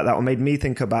think about that, or made me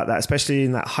think about that, especially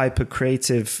in that hyper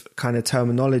creative kind of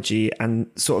terminology, and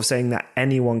sort of saying that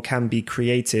anyone can be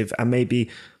creative, and maybe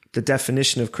the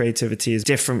definition of creativity is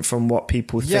different from what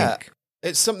people think.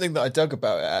 It's something that I dug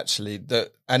about it, actually,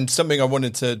 and something I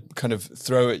wanted to kind of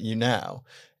throw at you now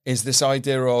is this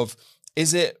idea of,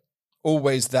 is it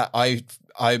always that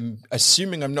I'm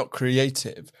assuming I'm not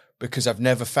creative, because I've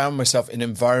never found myself in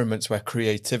environments where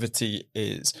creativity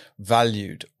is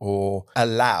valued or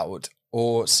allowed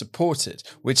or supported,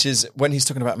 which is when he's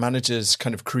talking about managers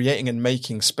kind of creating and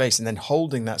making space and then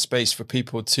holding that space for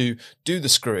people to do the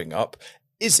screwing up.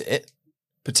 Is it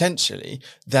potentially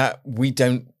that we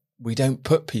don't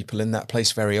put people in that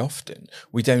place very often?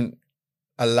 We don't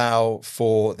allow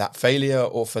for that failure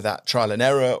or for that trial and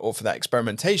error or for that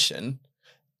experimentation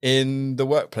in the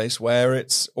workplace where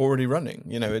it's already running.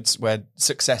 It's where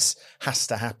success has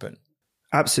to happen.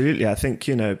 Absolutely. I think,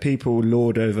 people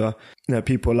lord over,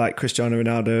 people like Cristiano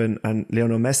Ronaldo and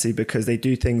Lionel Messi because they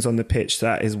do things on the pitch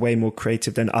that is way more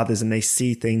creative than others, and they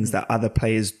see things that other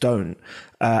players don't.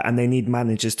 And they need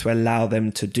managers to allow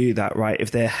them to do that, right?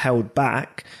 If they're held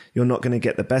back, you're not going to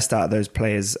get the best out of those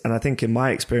players. And I think in my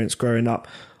experience growing up,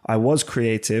 I was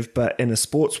creative, but in a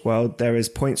sports world, there is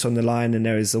points on the line and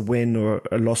there is a win or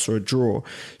a loss or a draw.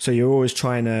 So you're always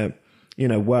trying to,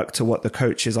 work to what the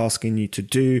coach is asking you to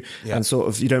do. Yeah. And sort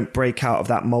of, you don't break out of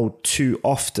that mold too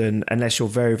often unless you're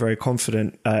very, very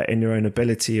confident in your own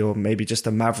ability, or maybe just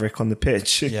a maverick on the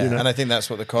pitch. Yeah. And I think that's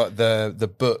what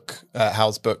the book,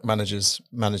 Hal's book,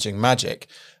 Managing Magic.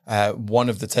 One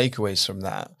of the takeaways from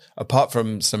that, apart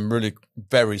from some really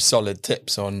very solid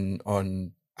tips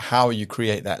on how you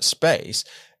create that space,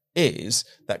 is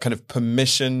that kind of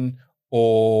permission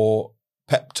or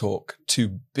pep talk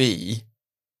to be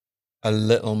a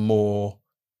little more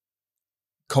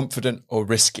confident or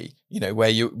risky, where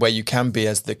you can be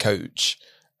as the coach,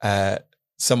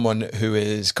 someone who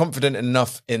is confident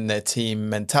enough in their team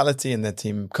mentality and their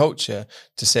team culture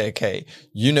to say, okay,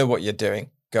 you know what you're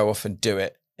doing, go off and do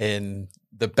it in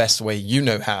the best way you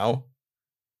know how,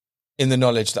 in the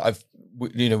knowledge that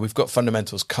we've got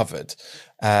fundamentals covered.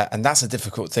 And that's a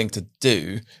difficult thing to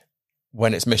do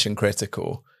when it's mission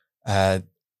critical. And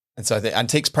so I think, and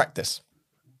takes practice.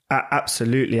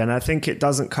 Absolutely. And I think it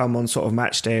doesn't come on sort of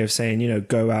match day of saying,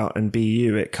 go out and be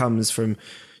you. It comes from,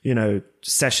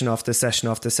 session after session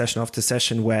after session after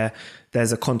session, where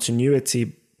there's a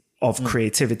continuity of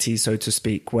creativity, so to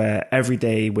speak, where every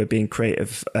day we're being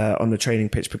creative on the training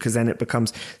pitch, because then it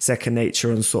becomes second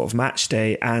nature on sort of match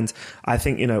day. And I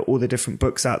think, all the different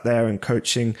books out there and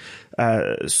coaching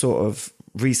sort of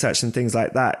research and things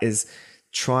like that is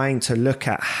trying to look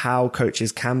at how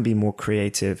coaches can be more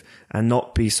creative and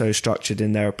not be so structured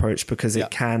in their approach, because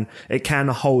it can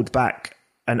hold back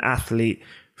an athlete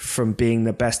from being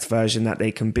the best version that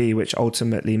they can be, which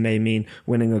ultimately may mean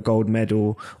winning a gold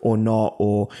medal or not,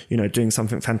 or, doing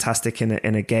something fantastic in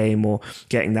a game, or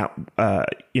getting that,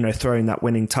 throwing that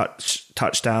winning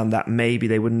touchdown that maybe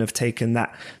they wouldn't have taken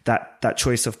that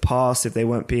choice of pass if they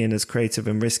weren't being as creative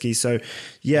and risky. So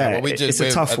it's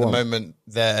a tough one. At the moment,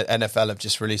 the NFL have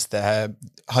just released their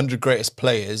 100 greatest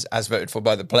players as voted for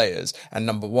by the players. And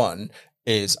number one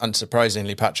is,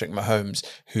 unsurprisingly, Patrick Mahomes,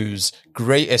 whose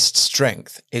greatest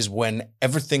strength is when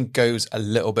everything goes a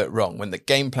little bit wrong. When the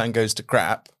game plan goes to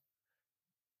crap,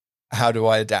 how do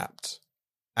I adapt?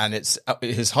 And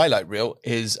his highlight reel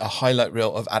is a highlight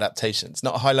reel of adaptations,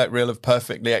 not a highlight reel of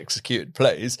perfectly executed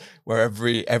plays where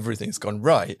everything's gone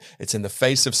right. It's in the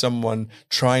face of someone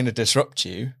trying to disrupt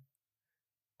you.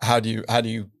 How do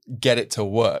you get it to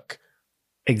work?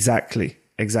 Exactly.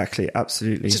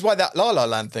 Absolutely. Which is why that La La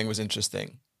Land thing was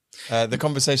interesting. The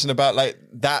conversation about like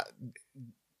that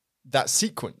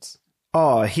sequence.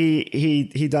 Oh,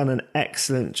 he done an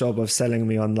excellent job of selling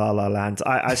me on La La Land.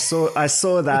 I saw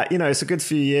that, it's a good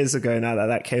few years ago now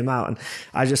that came out, and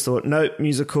I just thought, nope,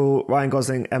 musical, Ryan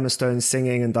Gosling, Emma Stone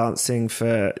singing and dancing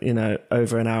for,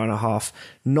 over an hour and a half.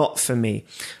 Not for me.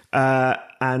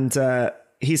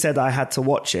 He said I had to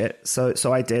watch it.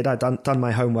 So I did. I done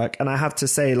my homework. And I have to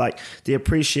say, like, the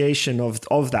appreciation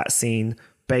of that scene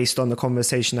based on the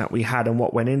conversation that we had and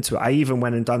what went into it. I even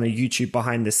went and done a YouTube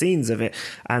behind the scenes of it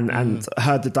and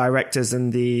heard the directors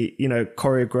and the,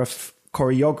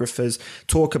 choreographers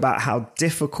talk about how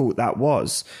difficult that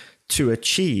was to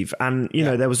achieve. And,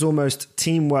 there was almost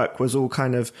teamwork was all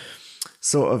kind of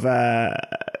sort of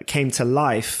came to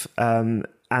life and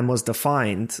was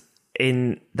defined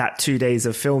in that 2 days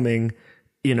of filming,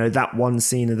 that one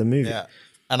scene of the movie. Yeah.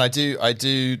 And I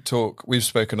do talk, we've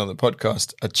spoken on the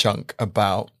podcast a chunk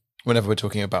about, whenever we're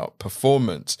talking about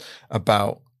performance,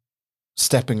 about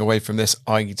stepping away from this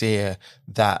idea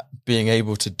that being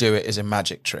able to do it is a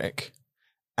magic trick.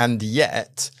 And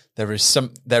yet there is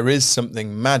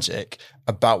something magic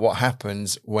about what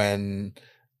happens when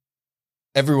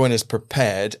everyone is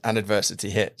prepared and adversity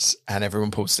hits and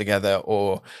everyone pulls together,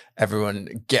 or everyone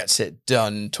gets it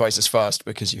done twice as fast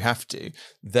because you have to.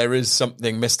 There is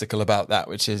something mystical about that,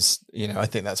 which is, I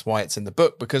think that's why it's in the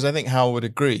book, because I think Hywel would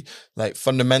agree, like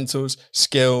fundamentals,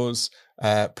 skills,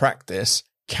 practice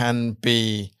can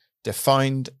be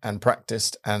defined and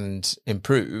practiced and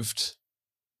improved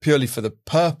purely for the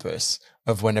purpose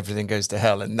of when everything goes to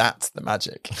hell, and that's the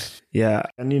magic. Yeah,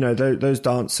 and those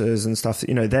dancers and stuff,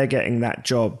 they're getting that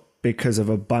job because of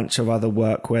a bunch of other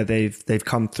work where they've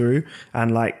come through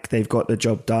and like they've got the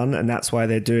job done, and that's why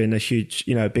they're doing a huge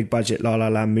big budget La La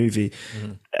Land movie.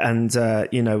 Mm-hmm. And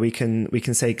we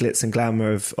can say glitz and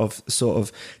glamour of sort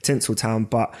of Tinseltown,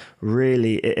 but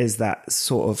really it is that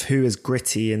sort of who is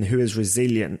gritty and who is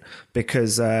resilient,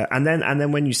 because and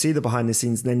then when you see the behind the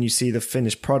scenes, then you see the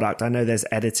finished product. I know there's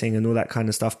editing and all that kind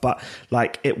of stuff, but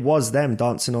like it was them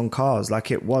dancing on cars, like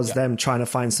it was them trying to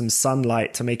find some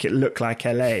sunlight to make it look like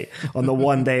LA on the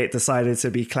one day it decided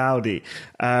to be cloudy.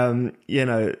 So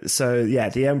yeah,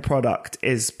 the end product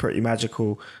is pretty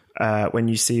magical when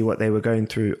you see what they were going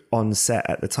through on set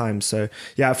at the time. So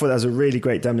yeah, I thought that was a really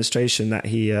great demonstration that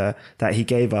he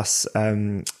gave us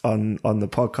on the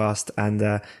podcast, and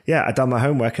I done my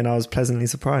homework and I was pleasantly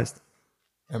surprised.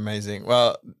 Amazing.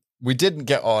 Well, we didn't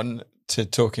get on to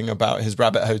talking about his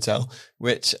Rabbit Hotel,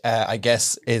 which I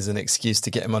guess is an excuse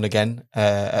to get him on again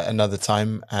at another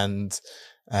time, and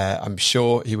I'm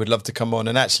sure he would love to come on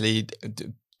and actually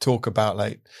talk about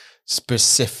like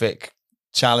specific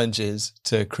challenges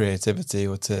to creativity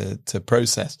or to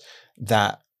process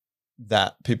that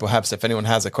people have. So if anyone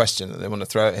has a question that they want to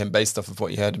throw at him based off of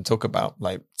what you heard him talk about,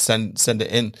 like send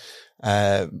it in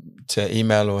to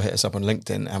email or hit us up on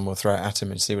LinkedIn, and we'll throw it at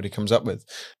him and see what he comes up with.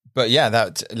 But yeah,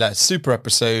 that super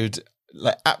episode,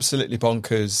 like absolutely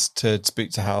bonkers to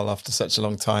speak to Hywel after such a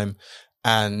long time,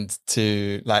 and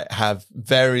to like have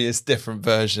various different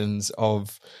versions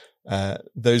of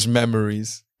those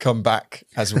memories come back,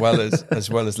 as well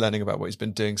as learning about what he's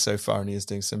been doing so far. And he is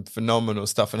doing some phenomenal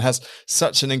stuff and has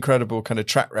such an incredible kind of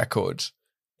track record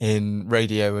in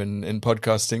radio and in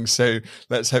podcasting. So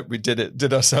let's hope we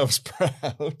did ourselves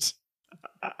proud.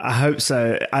 I hope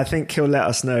so. I think he'll let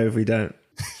us know if we don't.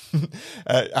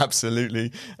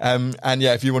 Absolutely. And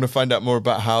yeah, if you want to find out more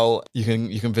about Hywel, you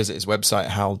can visit his website,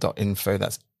 hywel.info.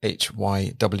 That's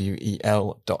HYWEL.info,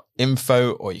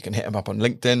 or you can hit him up on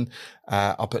LinkedIn.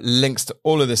 I'll put links to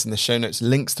all of this in the show notes,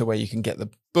 links to where you can get the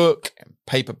book and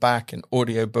paperback and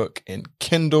audiobook in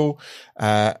Kindle,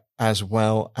 as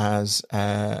well as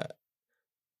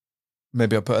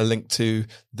maybe I'll put a link to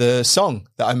the song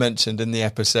that I mentioned in the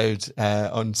episode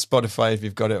on Spotify if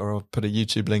you've got it, or I'll put a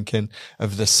YouTube link in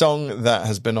of the song that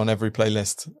has been on every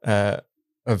playlist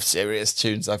of serious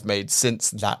tunes I've made since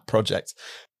that project.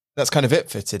 That's kind of it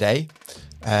for today.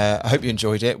 I hope you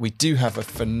enjoyed it. We do have a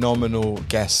phenomenal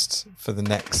guest for the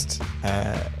next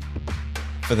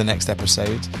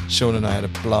episode. Sean and I had a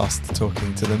blast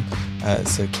talking to them,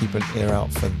 so keep an ear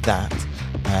out for that.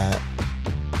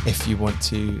 If you want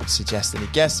to suggest any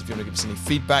guests, if you want to give us any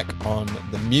feedback on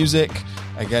the music,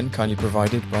 again, kindly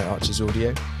provided by Archers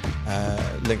Audio.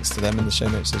 Links to them in the show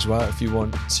notes as well. If you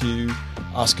want to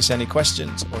ask us any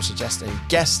questions or suggest any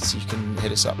guests, you can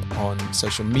hit us up on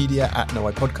social media at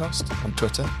NoIPodcast on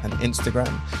Twitter and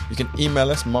Instagram. You can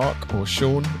email us, Mark or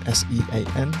Sean,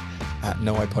 SEAN, at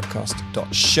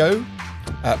noipodcast.show.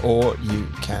 Or you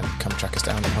can come track us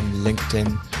down on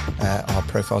LinkedIn. Our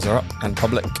profiles are up and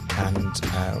public, and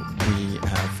we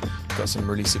have got some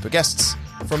really super guests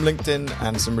from LinkedIn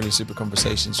and some really super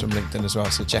conversations from LinkedIn as well.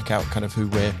 So check out kind of who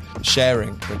we're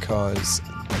sharing, because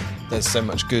there's so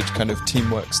much good kind of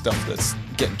teamwork stuff that's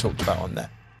getting talked about on there.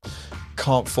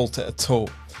 Can't fault it at all.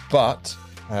 But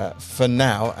for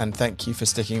now, and thank you for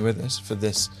sticking with us for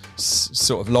this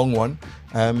sort of long one,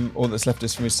 all that's left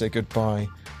is for me to say goodbye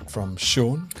from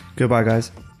Sean. Goodbye,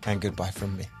 guys. And goodbye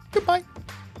from me. Goodbye.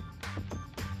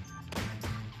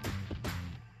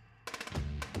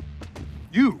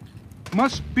 You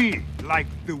must be like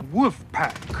the wolf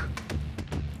pack,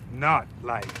 not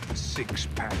like the six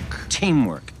pack.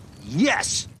 Teamwork.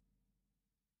 Yes!